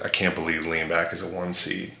I can't believe lean back is a 1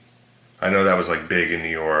 seed. I know that was like big in New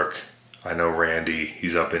York. I know Randy,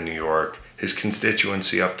 he's up in New York. His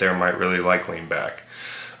constituency up there might really like lean back.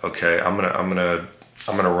 Okay, I'm gonna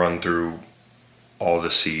run through all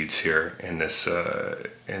the seeds here in this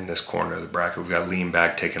corner of the bracket. We've got lean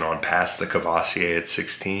back taking on Pass the Cavassier at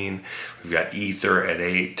 16. We've got Ether at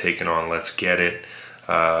 8 taking on Let's Get It.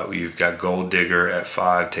 We've got Gold Digger at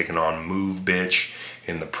 5 taking on Move Bitch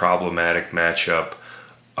in the problematic matchup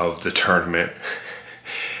of the tournament.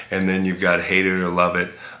 And then you've got Hate It or Love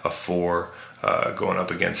It, a 4, going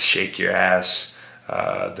up against Shake Your Ass,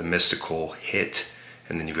 the mystical Hit.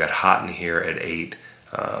 And then you've got Hot in Here at 8,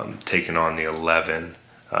 taking on the 11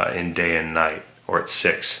 in Day and Night, or at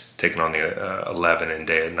 6, taking on the 11 in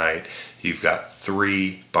Day and Night. You've got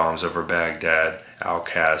 3 Bombs Over Baghdad,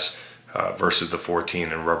 Outkast, versus the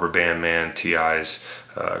 14 and Rubber Band Man, T.I.'s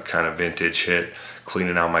kind of vintage hit,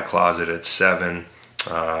 Cleaning Out My Closet at 7.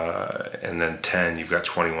 And then 10, you've got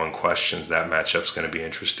 21 Questions. That matchup's going to be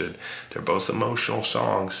interested. They're both emotional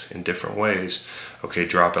songs in different ways. Okay,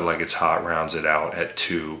 Drop It Like It's Hot rounds it out at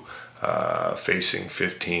 2, facing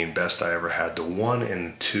 15, Best I Ever Had. The 1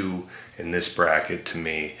 and the 2 in this bracket to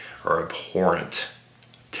me are abhorrent,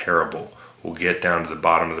 terrible. We'll get down to the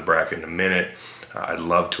bottom of the bracket in a minute. I'd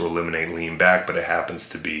love to eliminate Lean Back, but it happens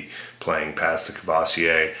to be playing Pass the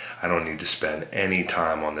Cavassier. I don't need to spend any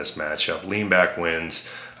time on this matchup. Lean Back wins,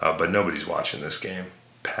 but nobody's watching this game.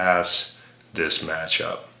 Pass this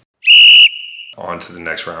matchup. On to the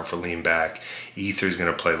next round for Lean Back. Ether's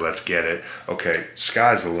going to play Let's Get It. Okay,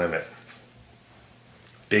 sky's the limit.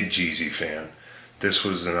 Big Jeezy fan. This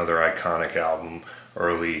was another iconic album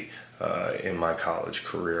early in my college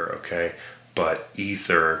career, okay? But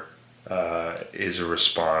Ether is a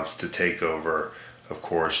response to take over, of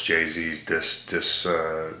course, Jay-Z's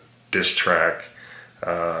diss track,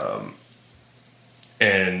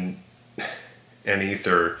 and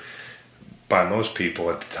Ether, by most people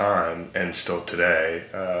at the time and still today,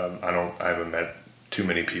 I haven't met too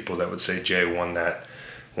many people that would say Jay won that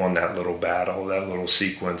little battle, that little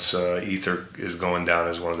sequence. Ether is going down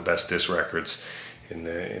as one of the best diss records in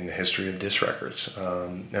the history of diss records,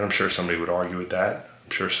 and I'm sure somebody would argue with that.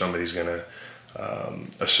 I'm sure somebody's going to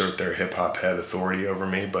assert their hip-hop head authority over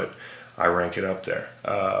me, but I rank it up there.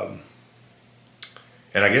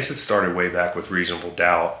 And I guess it started way back with Reasonable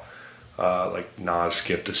Doubt. Like Nas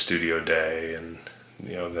skipped a studio day, and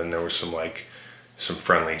then there was some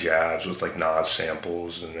friendly jabs with like Nas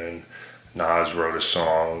samples, and then Nas wrote a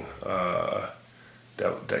song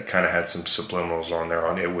that kind of had some subliminals on there.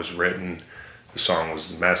 On It Was Written, the song was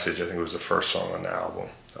The Message. I think it was the first song on the album.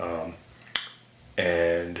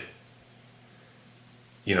 And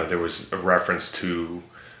there was a reference to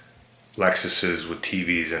Lexuses with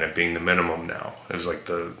TVs in it being the minimum now. It was like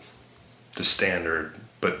the standard,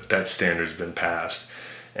 but that standard's been passed.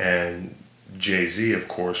 And Jay-Z, of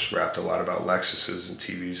course, rapped a lot about Lexuses and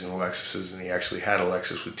TVs and Lexuses, and he actually had a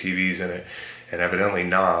Lexus with TVs in it. And evidently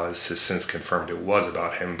Nas has since confirmed it was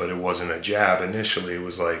about him, but it wasn't a jab. Initially, it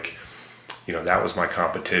was like, that was my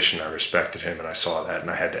competition. I respected him, and I saw that,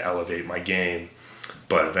 and I had to elevate my game.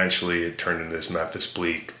 But eventually it turned into this Memphis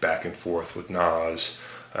Bleak back and forth with Nas,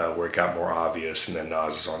 where it got more obvious, and then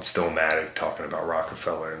Nas is on Stillmatic talking about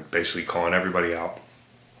Rockefeller and basically calling everybody out.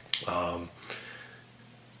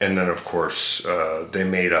 And then, of course, they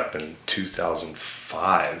made up in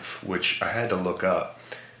 2005, which I had to look up.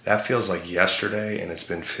 That feels like yesterday, and it's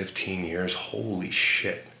been 15 years. Holy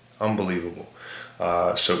shit. Unbelievable.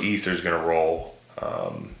 So Ether's going to roll.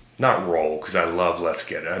 Not roll, because I love Let's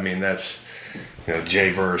Get It. I mean, that's,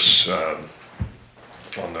 J-Verse I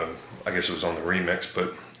guess it was on the remix,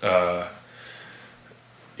 but,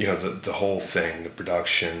 the whole thing, the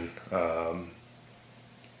production,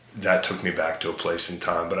 that took me back to a place in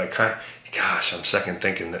time. But I'm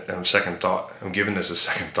I'm giving this a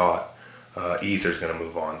second thought. Ether's going to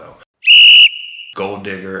move on, though. Gold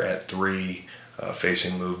Digger at 3,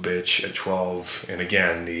 facing Move Bitch at 12. And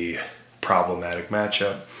again, the problematic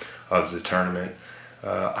matchup of the tournament.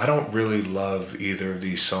 I don't really love either of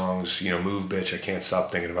these songs. Move Bitch, I can't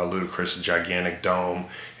stop thinking about Ludacris' gigantic dome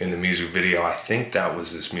in the music video. I think that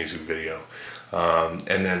was this music video.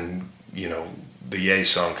 And then, the Ye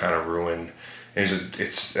song kind of ruined.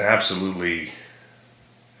 It's absolutely,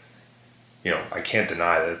 I can't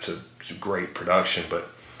deny that it's a great production, but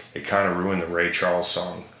it kind of ruined the Ray Charles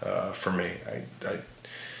song for me.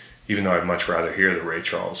 Even though I'd much rather hear the Ray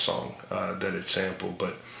Charles song that it sampled.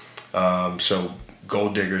 But so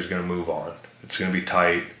Gold Digger is going to move on. It's going to be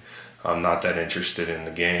tight. I'm not that interested in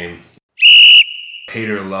the game. Hate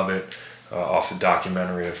It or Love It, off the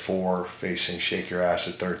documentary at 4, facing Shake Your Ass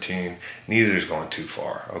at 13. Neither is going too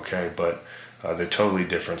far, okay? But they're totally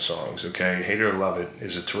different songs, okay? Hate It or Love It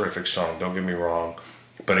is a terrific song, don't get me wrong.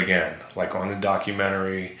 But again, like on the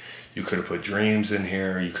documentary, you could have put Dreams in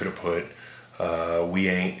here, you could have put We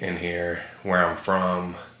Ain't in here, Where I'm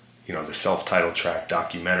From, the self-titled track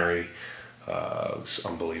documentary. It's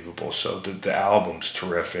unbelievable. So the album's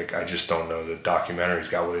terrific. I just don't know the documentary's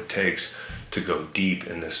got what it takes to go deep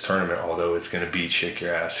in this tournament, although it's going to beat Shake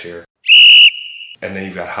Your Ass here. And then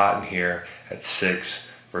you've got Hot in Here at 6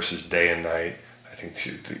 versus Day and Night. I think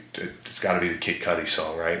it's got to be the Kid Cudi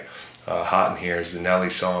song, right? Hot in Here is the Nelly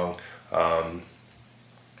song.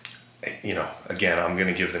 Again, I'm going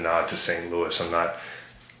to give the nod to St. Louis.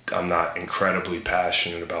 I'm not incredibly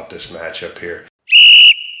passionate about this matchup here.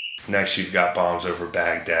 Next, you've got Bombs Over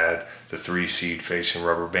Baghdad, the 3 seed facing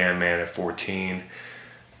Rubber Band Man at 14.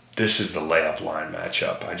 This is the layup line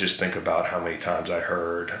matchup. I just think about how many times I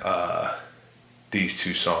heard these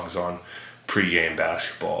two songs on pregame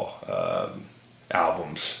basketball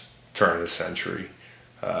albums, turn of the century.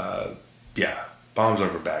 Bombs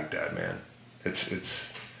Over Baghdad, man.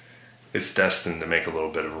 It's destined to make a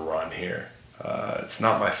little bit of a run here. It's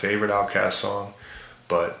not my favorite Outkast song,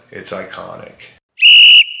 but it's iconic.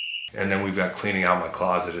 And then we've got Cleaning Out My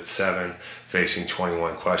Closet at 7, facing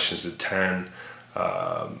 21 Questions at 10.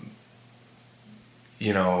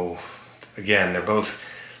 Again, they're both,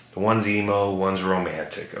 one's emo, one's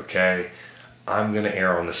romantic, okay? I'm going to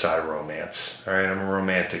err on the side of romance, all right? I'm a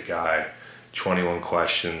romantic guy. 21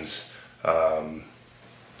 Questions. And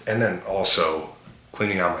then also,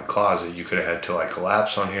 Cleaning Out My Closet, you could have had Till I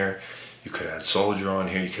Collapse on here. You could have had Soldier on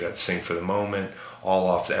here. You could have had Sing for the Moment, all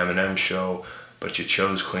off the Eminem show. But you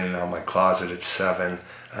chose Cleaning Out My Closet at 7.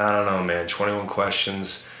 I don't know, man. 21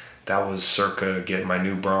 Questions. That was circa getting my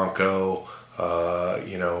new Bronco. I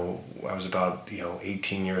was about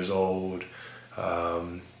 18 years old.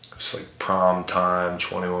 It's like prom time.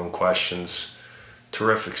 21 Questions.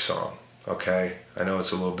 Terrific song. Okay, I know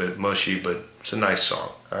it's a little bit mushy, but it's a nice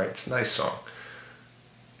song. All right, it's a nice song.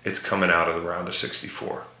 It's coming out of the round of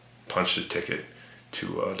 64. Punch the ticket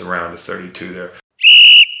to the round of 32 there.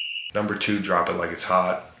 Number 2, Drop It Like It's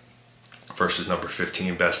Hot versus number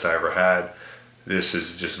 15, Best I Ever Had. This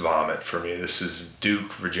is just vomit for me. This is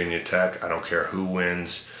Duke, Virginia Tech. I don't care who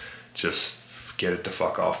wins. Just get it the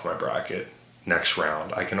fuck off my bracket. Next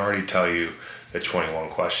round. I can already tell you that 21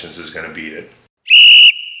 Questions is going to beat it.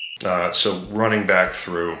 So running back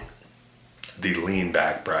through the lean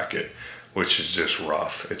back bracket, which is just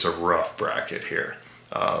rough. It's a rough bracket here.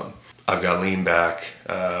 I've got Lean Back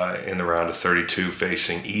in the round of 32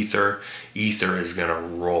 facing Ether. Ether is going to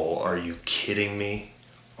roll. Are you kidding me?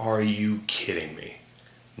 Are you kidding me?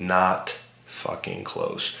 Not fucking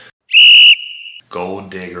close. Gold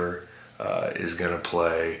Digger is going to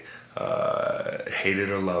play Hate It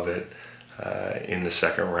or Love It in the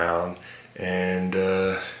second round. And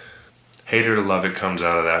Hate It or Love It comes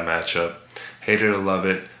out of that matchup. Hate It or Love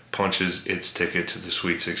It punches its ticket to the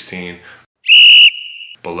Sweet 16.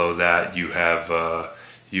 Below that, you have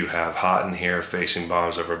Hot in Here facing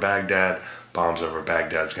Bombs Over Baghdad. Bombs Over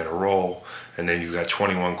Baghdad's going to roll. And then you've got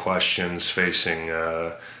 21 Questions facing,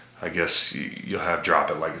 I guess you'll have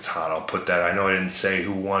Drop It Like It's Hot. I'll put that. I know I didn't say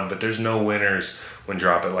who won, but there's no winners when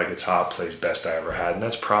Drop It Like It's Hot plays Best I Ever Had. And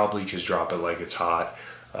that's probably because Drop It Like It's Hot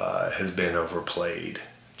has been overplayed.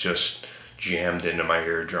 Just jammed into my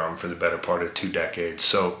eardrum for the better part of 2 decades.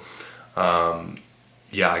 So,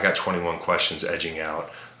 I got 21 Questions edging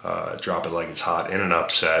out. Drop It Like It's Hot in an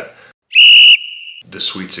upset. The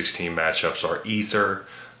Sweet 16 matchups are Ether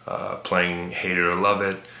playing Hate It or Love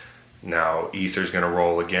It. Now Ether's going to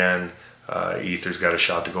roll again. Ether's got a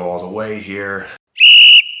shot to go all the way here.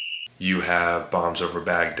 You have Bombs Over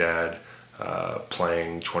Baghdad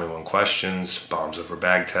playing 21 Questions. Bombs Over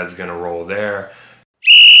Baghdad's going to roll there.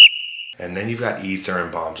 And then you've got Ether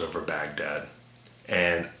and Bombs Over Baghdad.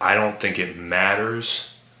 And I don't think it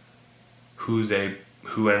matters who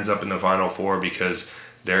ends up in the Final Four, because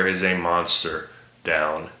there is a monster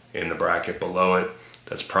down in the bracket below it.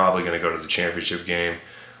 that's probably going to go to the championship game.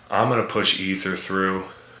 I'm going to push Ether through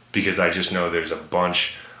because I just know there's a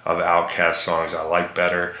bunch of Outkast songs I like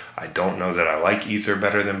better. I don't know that I like Ether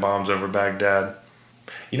better than Bombs Over Baghdad.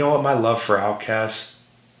 You know what? My love for Outkast,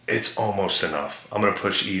 it's almost enough. I'm going to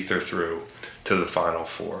push Ether through to the final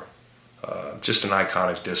four. Just an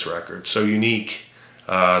iconic diss record. So unique.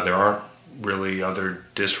 There aren't really other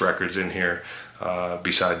diss records in here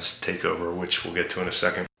besides Takeover, which we'll get to in a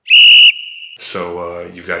second. So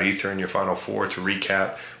you've got Ether in your final four. To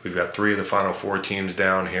recap, we've got 3 of the final 4 teams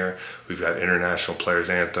down here. We've got International Players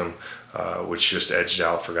Anthem, which just edged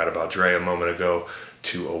out, forgot about Dre a moment ago,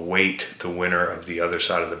 to await the winner of the other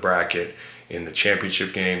side of the bracket in the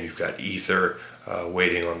championship game. You've got Ether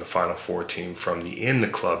waiting on the final 4 team from the In the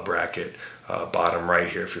Club bracket, bottom right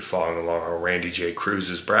here if you're following along on Randy J.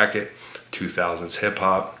 Cruz's bracket, 2000s hip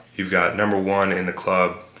hop. You've got number 1 In the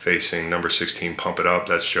Club facing number 16 Pump It Up.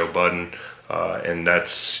 That's Joe Budden. And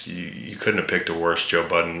that's, you couldn't have picked a worse Joe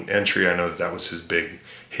Budden entry. I know that was his big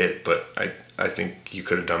hit, but I think you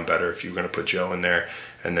could have done better if you were going to put Joe in there.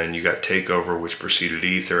 And then you got Takeover, which preceded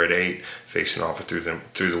Ether at 8, facing off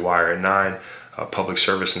Through the Wire at 9. Public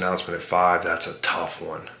Service Announcement at 5. That's a tough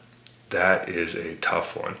one. That is a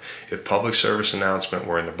tough one. If Public Service Announcement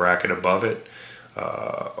were in the bracket above it,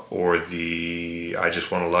 or the I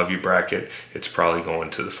Just Want to Love You bracket, it's probably going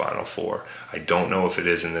to the final 4. I don't know if it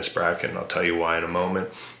is in this bracket, and I'll tell you why in a moment.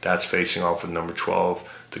 That's facing off with number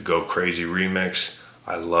 12, the Go Crazy remix.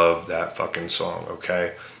 I love that fucking song,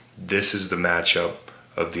 okay? This is the matchup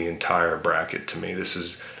of the entire bracket to me. This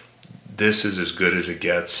is as good as it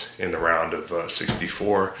gets in the round of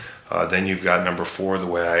 64. Then you've got number 4, The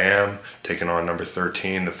Way I Am, taking on number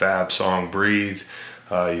 13, the Fab song Breathe.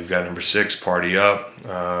 You've got number 6, Party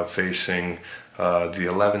Up, facing the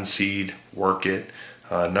 11 seed, Work It.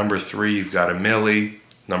 Number 3, you've got A Milli.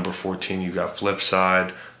 Number 14, you've got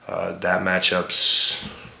Flipside. That matchup's,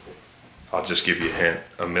 I'll just give you a hint,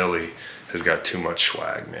 A Milli has got too much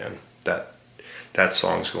swag, man. That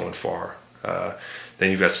song's going far.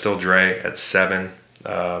 Then you've got Still Dre at 7,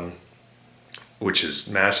 which is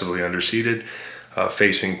massively underseeded.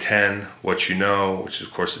 Facing 10, What You Know, which is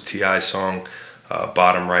of course the T.I. song.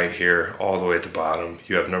 Bottom right here, all the way at the bottom,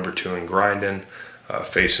 you have number 2 in Grindin',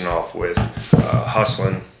 facing off with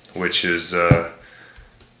Hustlin', which is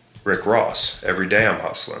Rick Ross. Every day I'm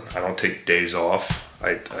hustling. I don't take days off.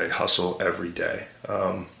 I hustle every day.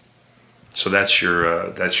 So that's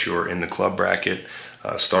your In the Club bracket,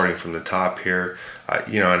 starting from the top here.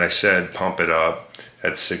 And I said Pump It Up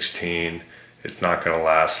at 16. It's not going to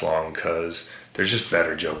last long because there's just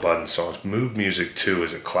better Joe Budden songs. Mood Music 2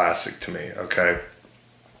 is a classic to me, okay?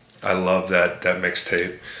 I love that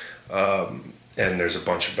mixtape. And there's a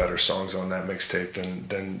bunch of better songs on that mixtape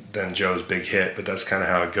than Joe's big hit, but that's kind of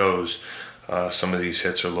how it goes. Some of these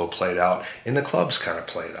hits are a little played out. In the Club's kind of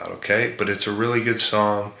played out, okay? But it's a really good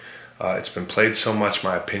song. It's been played so much,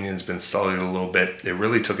 my opinion's been sullied a little bit. It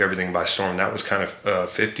really took everything by storm. That was kind of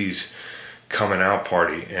 50s coming out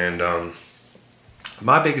party. And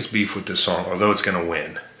my biggest beef with this song, although it's going to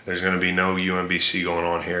win, there's going to be no UMBC going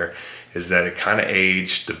on here, is that it kind of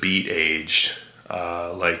aged, the beat aged,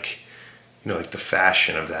 like the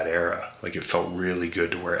fashion of that era. Like it felt really good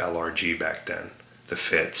to wear LRG back then, the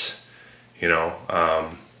fits, not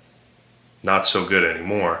so good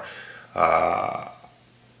anymore.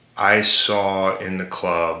 I saw In the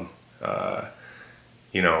Club,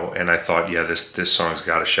 and I thought, yeah, this song's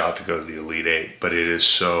got a shot to go to the Elite 8, but it is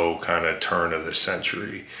so kind of turn of the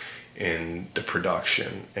century in the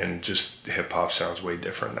production, and just hip hop sounds way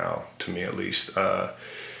different now, to me at least.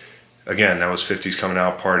 Again, that was 50s coming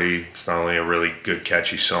out party. It's not only a really good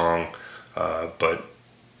catchy song, but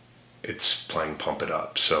it's playing Pump It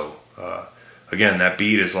Up. So again, that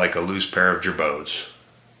beat is like a loose pair of Jerbodes.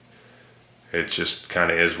 It just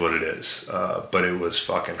kind of is what it is. But it was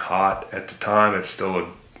fucking hot at the time. It's still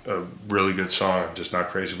a really good song. I'm just not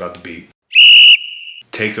crazy about the beat.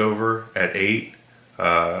 Takeover at 8,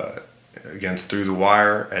 against Through the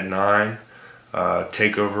Wire at 9.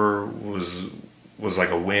 Takeover was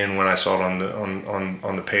like a win when I saw it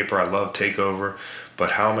on the paper. I love Takeover,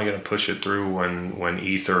 but how am I going to push it through when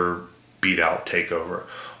Ether beat out Takeover?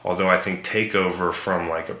 Although I think Takeover, from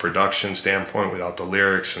like a production standpoint, without the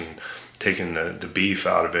lyrics and taking the beef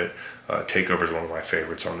out of it, Takeover is one of my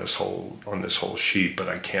favorites on this whole sheet. But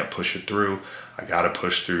I can't push it through. I got to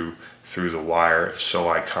push through the Wire. It's so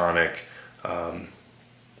iconic.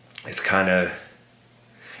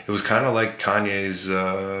 It was kind of like Kanye's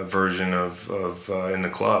version of In the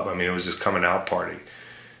Club. I mean, it was his coming out party.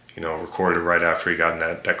 recorded right after he got in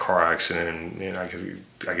that car accident. And I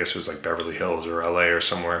guess it was like Beverly Hills or LA or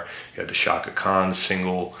somewhere. He had the Shaka Khan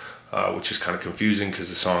single, which is kind of confusing because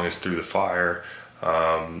the song is Through the Fire.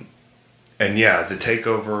 And yeah, The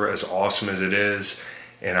Takeover, as awesome as it is,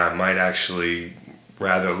 and I might actually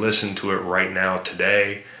rather listen to it right now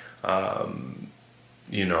today.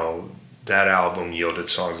 That album yielded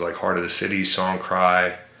songs like Heart of the City, Song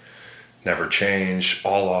Cry, Never Change,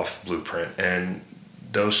 all off Blueprint. And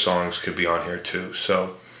those songs could be on here too.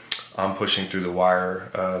 So I'm pushing Through the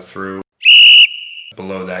Wire through.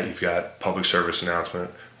 Below that, you've got Public Service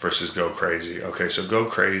Announcement versus Go Crazy. Okay, so Go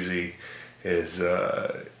Crazy is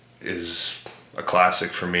a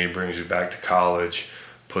classic for me. Brings you back to college,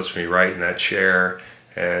 puts me right in that chair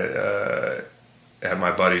at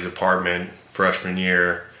my buddy's apartment, freshman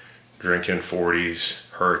year, drinking 40s,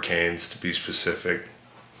 Hurricanes to be specific.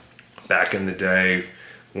 Back in the day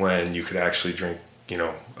when you could actually drink,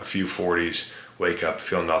 a few 40s, wake up,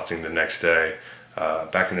 feel nothing the next day.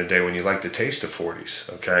 Back in the day when you liked the taste of 40s,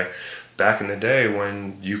 okay? Back in the day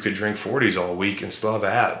when you could drink 40s all week and still have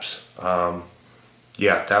abs.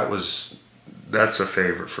 That's a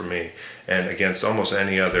favorite for me. And against almost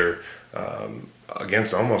any other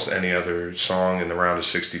song in the round of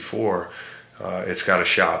 64, it's got a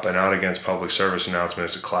shot. But Out Against Public Service Announcement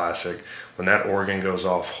is a classic. When that organ goes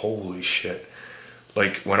off, holy shit.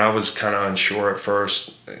 Like, when I was kind of unsure at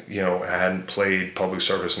first, I hadn't played Public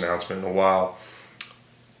Service Announcement in a while,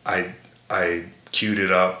 I queued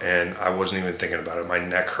it up and I wasn't even thinking about it. My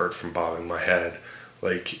neck hurt from bobbing my head.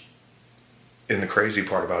 And the crazy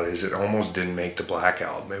part about it is it almost didn't make the Black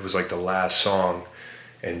Album. It was like the last song,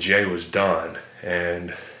 and Jay was done.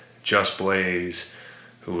 And Just Blaze,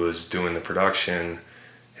 who was doing the production,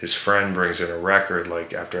 his friend brings in a record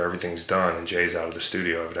after everything's done, and Jay's out of the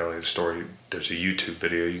studio. Evidently, the story, there's a YouTube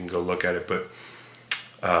video, you can go look at it. But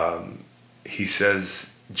he says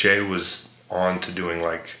Jay was on to doing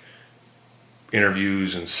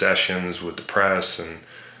interviews and sessions with the press, and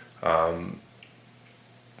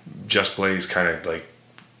Just Blaze kind of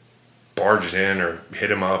barged in or hit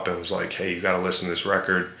him up and was like, hey, you got to listen to this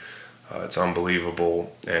record. It's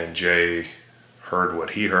unbelievable. And Jay heard what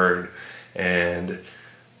he heard and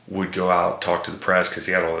would go out, talk to the press because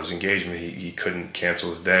he had all his engagement. He couldn't cancel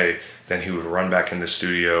his day. Then he would run back in the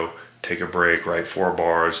studio, take a break, write 4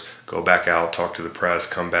 bars, go back out, talk to the press,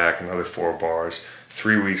 come back, another 4 bars.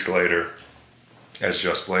 3 weeks later, as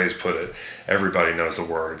Just Blaze put it, everybody knows the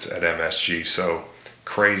words at MSG. So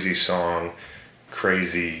crazy song,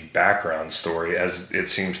 crazy background story, as it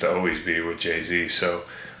seems to always be with Jay-Z. So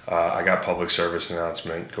I got Public Service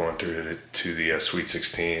Announcement going through to the Sweet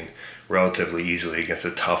 16 relatively easily against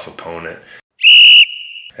a tough opponent.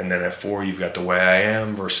 And then at 4, you've got The Way I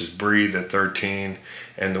Am versus Breathe at 13.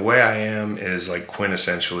 And The Way I Am is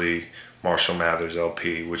quintessentially Marshall Mathers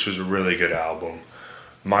LP, which was a really good album.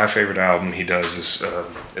 My favorite album he does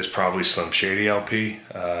is probably Slim Shady LP,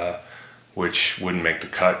 which wouldn't make the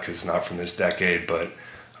cut because it's not from this decade. But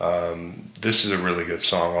this is a really good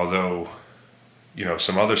song, although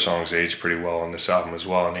some other songs aged pretty well on this album as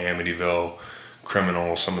well. In Amityville,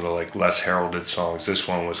 Criminal, some of the less heralded songs. This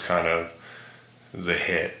one was kind of the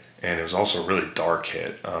hit, and it was also a really dark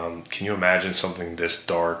hit. Can you imagine something this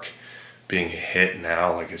dark being a hit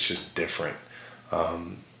now? It's just different.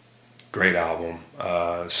 Great album.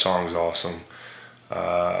 Song's awesome.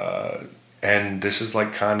 And this is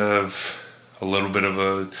kind of a little bit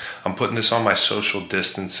of I'm putting this on my social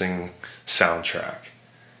distancing soundtrack.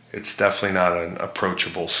 It's definitely not an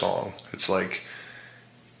approachable song. It's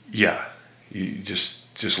you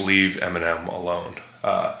just leave Eminem alone.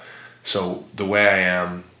 So The Way I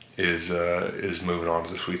Am is moving on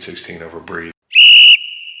to the Sweet 16 over Breathe.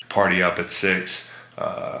 Party Up at 6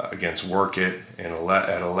 against Work It at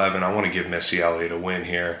 11. I want to give Missy Elliott a win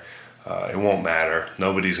here. It won't matter.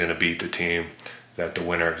 Nobody's going to beat the team that the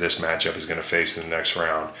winner of this matchup is going to face in the next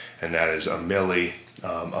round, and that is A Milli.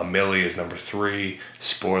 A Milli is number 3.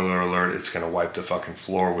 Spoiler alert, it's going to wipe the fucking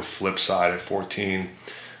floor with Flipside at 14.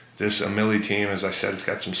 This A Milli team, as I said, it's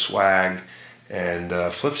got some swag, and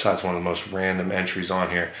Flipside's one of the most random entries on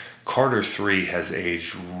here. Carter 3 has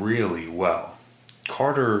aged really well.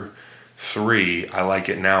 Carter 3, I like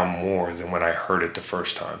it now more than when I heard it the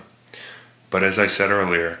first time. But as I said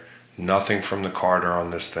earlier, nothing from the Carter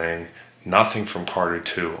on this thing, nothing from Carter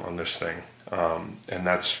 2 on this thing, and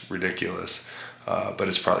that's ridiculous. But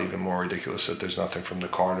it's probably even more ridiculous that there's nothing from the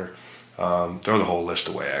Carter. Throw the whole list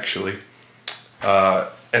away, actually.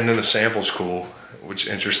 And then the sample's cool, which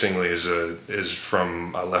interestingly is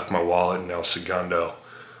from I Left My Wallet in El Segundo.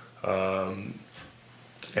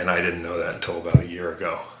 And I didn't know that until about a year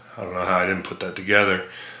ago. I don't know how I didn't put that together.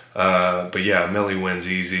 But yeah, Millie wins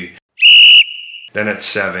easy. Then at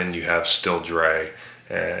 7 you have Still Dre,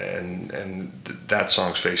 and that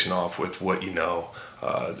song's facing off with What You Know.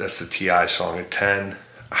 That's the T.I. song at 10.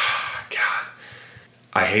 God,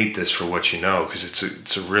 I hate this for What You Know because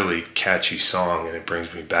it's a really catchy song and it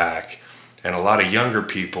brings me back. And a lot of younger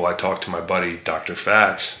people, I talked to my buddy Dr.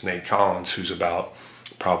 Fax, Nate Collins, who's about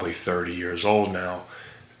probably 30 years old now.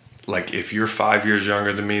 Like if you're 5 years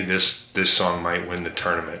younger than me, this song might win the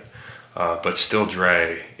tournament. But Still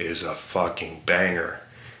Dre is a fucking banger,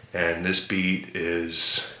 and this beat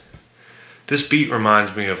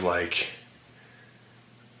reminds me of like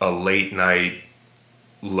a late night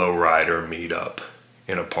lowrider meetup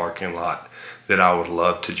in a parking lot that I would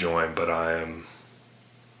love to join, but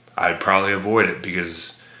I'd probably avoid it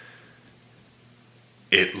because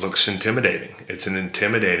it looks intimidating. It's an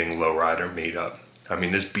intimidating lowrider meetup. I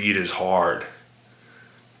mean, this beat is hard.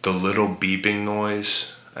 The little beeping noise,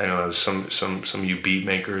 I don't know, some of you beat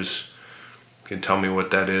makers can tell me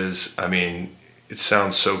what that is. I mean, it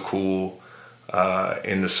sounds so cool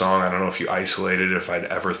in the song. I don't know if you isolate it, if I'd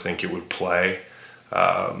ever think it would play.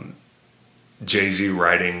 Jay-Z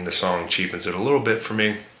writing the song cheapens it a little bit for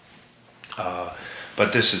me.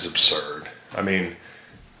 But this is absurd. I mean,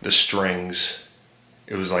 the strings,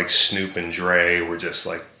 it was like Snoop and Dre were just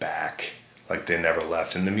like back. Like they never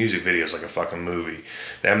left. And the music video is like a fucking movie.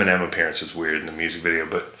 The Eminem appearance is weird in the music video,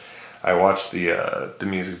 but I watched the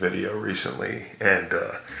music video recently, and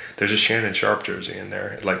there's a Shannon Sharp jersey in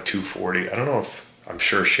there at like 240. I don't know if, I'm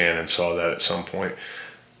sure Shannon saw that at some point.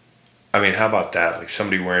 I mean, how about that? Like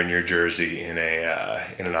somebody wearing your jersey in an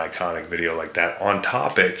iconic video like that. On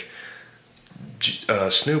topic,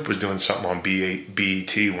 Snoop was doing something on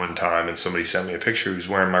BET one time, and somebody sent me a picture. He was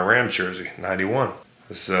wearing my Rams jersey, 91.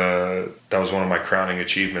 That was one of my crowning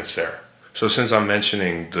achievements there. So since I'm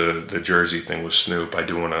mentioning the jersey thing with Snoop, I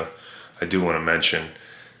do want to mention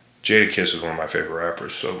Jadakiss is one of my favorite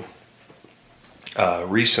rappers. So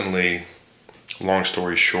recently, long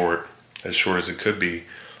story short, as short as it could be,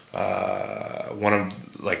 one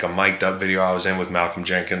of like a mic'd up video I was in with Malcolm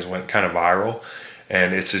Jenkins went kind of viral.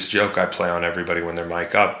 And it's this joke I play on everybody when they're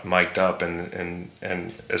mic'd up, and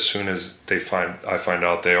as soon as I find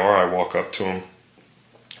out they are, I walk up to them.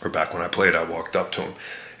 Or back when I played, I walked up to him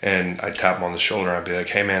and I'd tap him on the shoulder and I'd be like,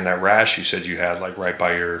 "Hey man, that rash you said you had like right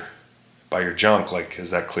by your junk, like is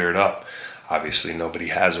that cleared up?" Obviously nobody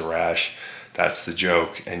has a rash. That's the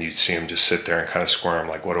joke. And you'd see him just sit there and kind of squirm,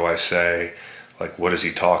 like, what do I say? Like, what is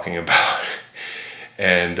he talking about?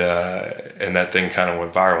 and that thing kind of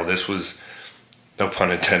went viral. This was, no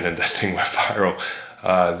pun intended, that thing went viral.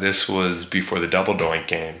 This was before the Double Doink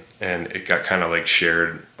game. And it got kind of like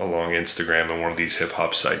shared along Instagram, and one of these hip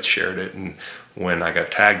hop sites shared it. And when I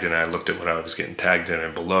got tagged in, I looked at what I was getting tagged in,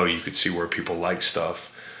 and below you could see where people like stuff.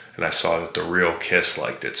 And I saw that the real Kiss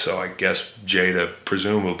liked it. So I guess Jada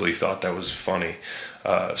presumably thought that was funny.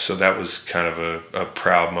 So that was kind of a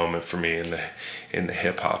proud moment for me in the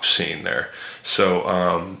hip hop scene there.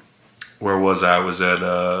 So where was I? I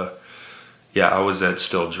was at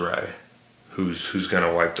Still Dre. Who's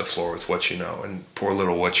gonna wipe the floor with What You Know? And poor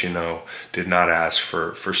little What You Know did not ask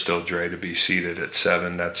for Still Dre to be seated at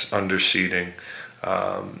 7. That's underseating,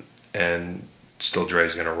 and Still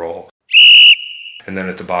Dre's gonna roll. And then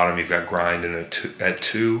at the bottom you've got Grindin' at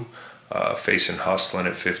 2, facing Hustlin'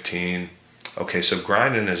 at 15. Okay, so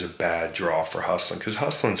Grindin' is a bad draw for Hustlin' because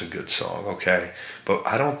Hustlin's a good song, okay, but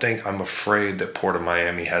I'm afraid that Port of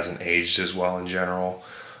Miami hasn't aged as well in general.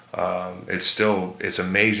 It's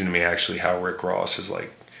amazing to me actually how Rick Ross has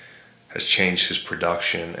changed his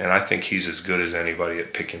production, and I think he's as good as anybody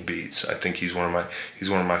at picking beats. I think he's one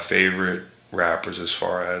of my favorite rappers as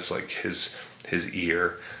far as like his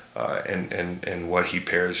ear, and what he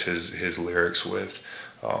pairs his lyrics with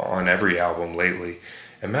on every album lately.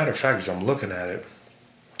 And matter of fact, as I'm looking at it,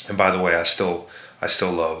 and by the way, I still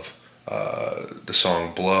love the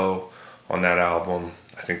song Blow on that album.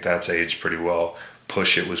 I think that's aged pretty well.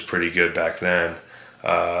 Push It was pretty good back then,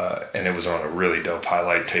 and it was on a really dope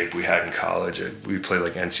highlight tape we had in college. We played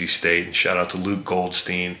like NC State, and shout out to Luke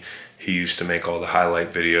Goldstein. He used to make all the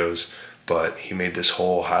highlight videos, but he made this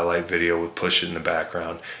whole highlight video with Push It in the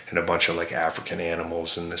background and a bunch of like African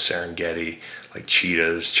animals in the Serengeti, like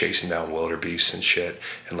cheetahs chasing down wildebeests and shit,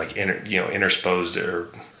 and like interspersed.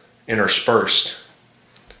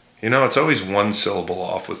 It's always one syllable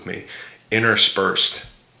off with me. Interspersed.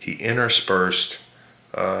 He interspersed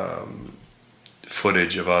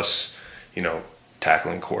footage of us,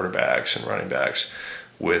 tackling quarterbacks and running backs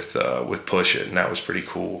with Push It, and that was pretty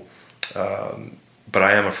cool. But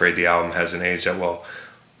I am afraid the album hasn't aged that well.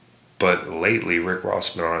 But lately, Rick Ross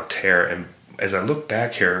has been on a tear, and as I look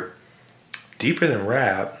back here, Deeper Than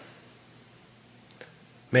Rap,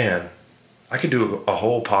 man, I could do a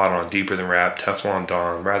whole pod on Deeper Than Rap, Teflon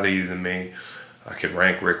Don, Rather You Than Me. I could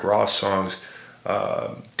rank Rick Ross songs.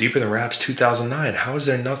 Deeper Than Rap's 2009. How is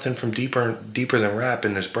there nothing from Deeper Than Rap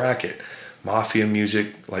in this bracket? Mafia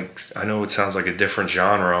music, like, I know it sounds like a different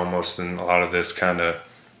genre almost than a lot of this kind of.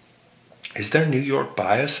 Is there New York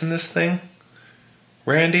bias in this thing,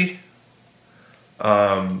 Randy?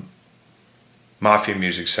 Mafia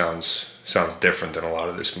music sounds different than a lot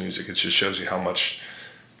of this music. It just shows you how much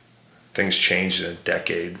things changed in a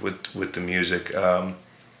decade with the music.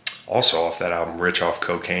 Also off that album, Rich Off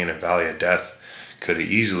Cocaine and Valley of Death could have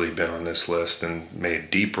easily been on this list and made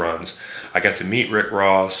deep runs. I got to meet Rick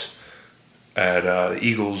Ross at the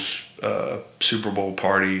Eagles Super Bowl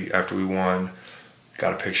party after we won.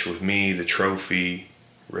 Got a picture with me, the trophy,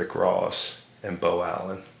 Rick Ross, and Bo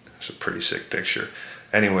Allen. It's a pretty sick picture.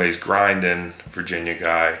 Anyways, Grindin, Virginia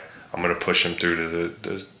guy. I'm gonna push him through to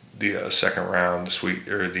the second round,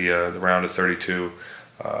 the round of 32.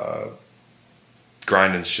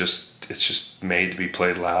 Grindin's just made to be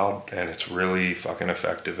played loud, and it's really fucking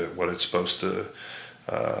effective at what it's supposed to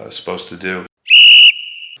do.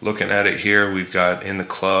 Looking at it here, we've got In the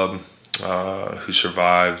Club, who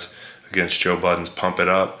survived against Joe Budden's Pump It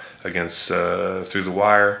Up, against Through the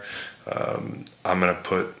Wire. I'm gonna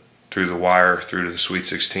put Through the Wire through to the Sweet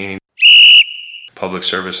 16. Public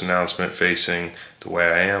service announcement facing The Way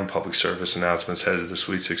I Am. Public service announcements headed to the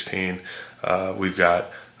Sweet 16. We've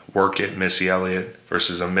got Work It, Missy Elliott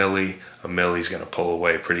versus A Milli. A Milli's going to pull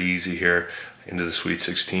away pretty easy here into the Sweet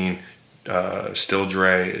 16. Still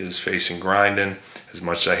Dre is facing Grindin. As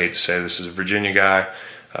much as I hate to say this is a Virginia guy,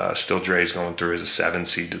 Still Dre is going through as a 7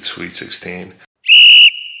 seed to the Sweet 16.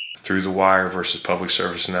 Through the Wire versus Public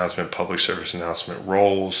Service Announcement. Public Service Announcement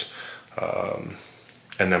rolls.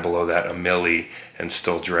 And then below that, A Milli and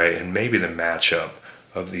Still Dre. And maybe the matchup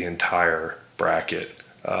of the entire bracket.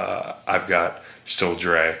 I've got Still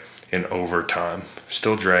Dre in overtime.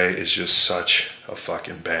 Still Dre is just such a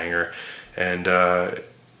fucking banger. And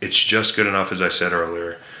it's just good enough, as I said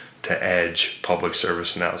earlier, to edge Public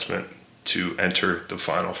Service Announcement to enter the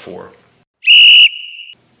Final Four.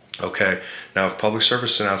 Okay, now if Public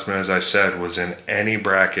Service Announcement, as I said, was in any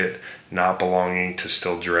bracket not belonging to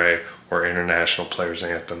Still Dre or International Players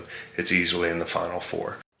Anthem, it's easily in the Final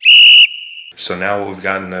Four. So now what we've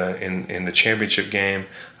got in the championship game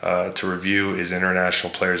to review is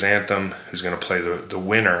International Players Anthem, who's going to play the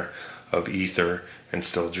winner of Ether and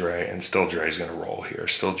Still Dre, and Still Dre is going to roll here.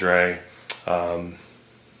 Still Dre,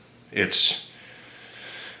 it's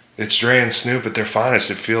Dre and Snoop at their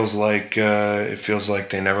finest. It feels like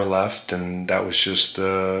they never left, and that was just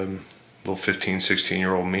little 15,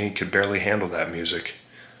 16-year-old me could barely handle that music.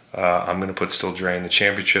 I'm going to put Still Dre in the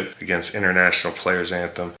championship against International Players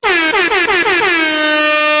Anthem.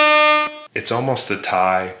 It's almost a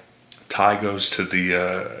tie. Tie goes to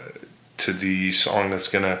the song that's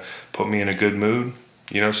going to put me in a good mood.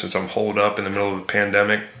 You know, since I'm holed up in the middle of a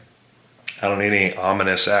pandemic, I don't need any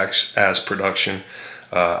ominous ass production.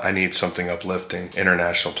 I need something uplifting.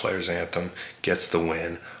 International Players Anthem gets the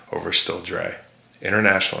win over Still Dre.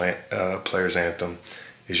 International Players Anthem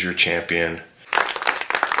is your champion.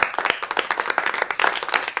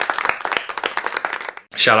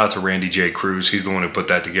 Shout out to Randy J. Cruz. He's the one who put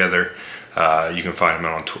that together. You can find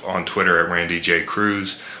him on Twitter at Randy J.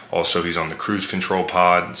 Cruz. Also, he's on the Cruise Control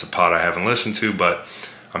pod. It's a pod I haven't listened to, but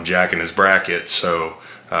I'm jacking his bracket, so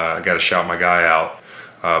I got to shout my guy out.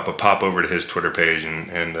 But pop over to his Twitter page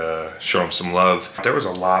and show him some love. There was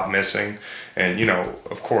a lot missing, and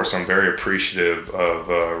of course, I'm very appreciative of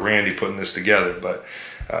Randy putting this together. But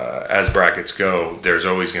as brackets go, there's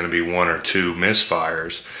always going to be one or two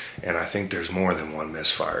misfires, and I think there's more than one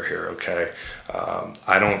misfire here. Okay,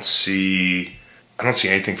 I don't see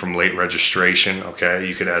anything from Late Registration. Okay,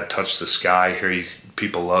 you could add Touch the Sky here.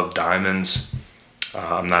 People love Diamonds.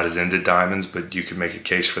 I'm not as into Diamonds, but you could make a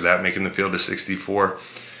case for that, making the field of 64.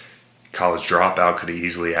 College Dropout could have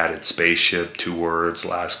easily added Spaceship, Two Words,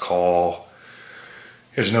 Last Call.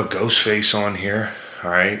 There's no Ghostface on here,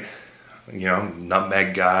 all right?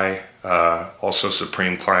 Nutmeg Guy. Also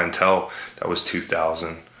Supreme Clientele, that was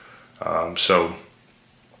 2000. So,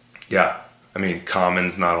 yeah,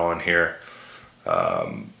 Common's not on here.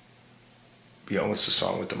 What's the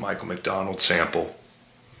song with the Michael McDonald sample?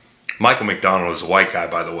 Michael McDonald is a white guy,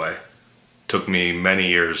 by the way. Took me many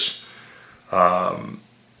years to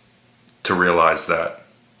realize that.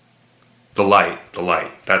 The Light,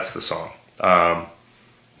 that's the song.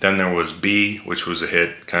 Then there was B, which was a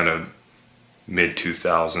hit kind of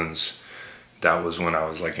mid-2000s. That was when I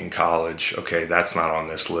was in college. Okay, that's not on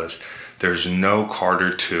this list. There's no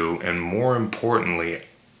Carter 2, and more importantly,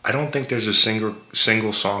 I don't think there's a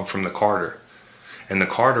single song from the Carter. And the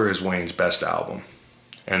Carter is Wayne's best album,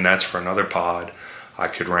 and that's for another pod. I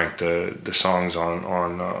could rank the songs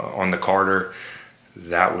on the Carter.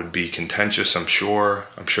 That would be contentious, I'm sure.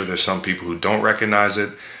 I'm sure there's some people who don't recognize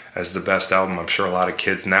it as the best album. I'm sure a lot of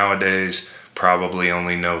kids nowadays probably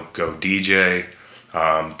only know Go DJ.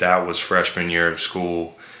 That was freshman year of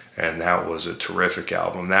school, and that was a terrific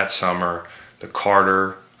album. That summer, the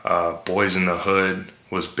Carter, Boys in the Hood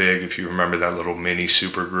was big, if you remember that little mini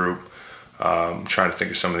super group. I'm trying to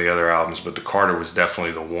think of some of the other albums, but the Carter was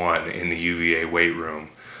definitely the one in the UVA weight room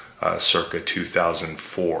circa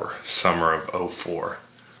 2004, summer of '04.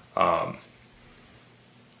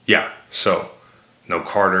 Yeah, so no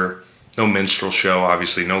Carter, no Minstrel Show,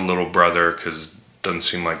 obviously no Little Brother, because it doesn't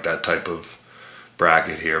seem like that type of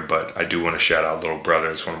bracket here, but I do want to shout out Little Brother.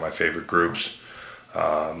 It's one of my favorite groups,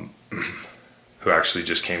 who actually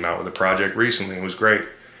just came out with a project recently. It was great.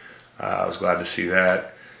 I was glad to see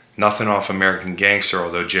that. Nothing off American Gangster,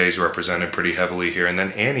 although Jay's represented pretty heavily here. And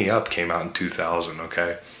then Annie Up came out in 2000,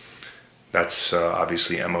 okay? That's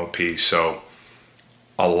obviously MOP. So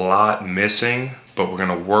a lot missing, but we're going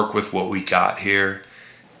to work with what we got here.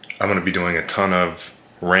 I'm going to be doing a ton of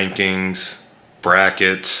rankings,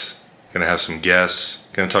 brackets, going to have some guests,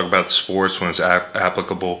 going to talk about sports when it's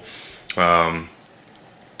applicable.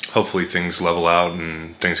 Hopefully things level out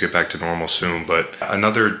and things get back to normal soon. But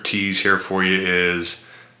another tease here for you is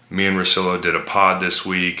me and Russillo did a pod this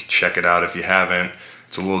week. Check it out if you haven't.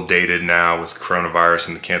 It's a little dated now with coronavirus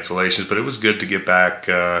and the cancellations, but it was good to get back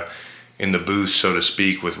in the booth, so to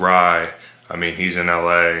speak, with Rye. I mean, he's in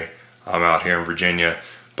LA, I'm out here in Virginia,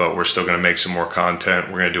 but we're still going to make some more content.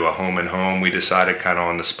 We're going to do a home and home. We decided kind of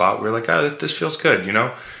on the spot. We were like, oh, this feels good, you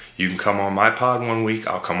know? You can come on my pod one week,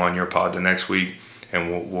 I'll come on your pod the next week,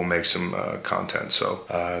 and we'll make some content. So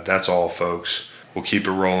that's all, folks. We'll keep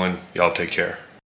it rolling. Y'all take care.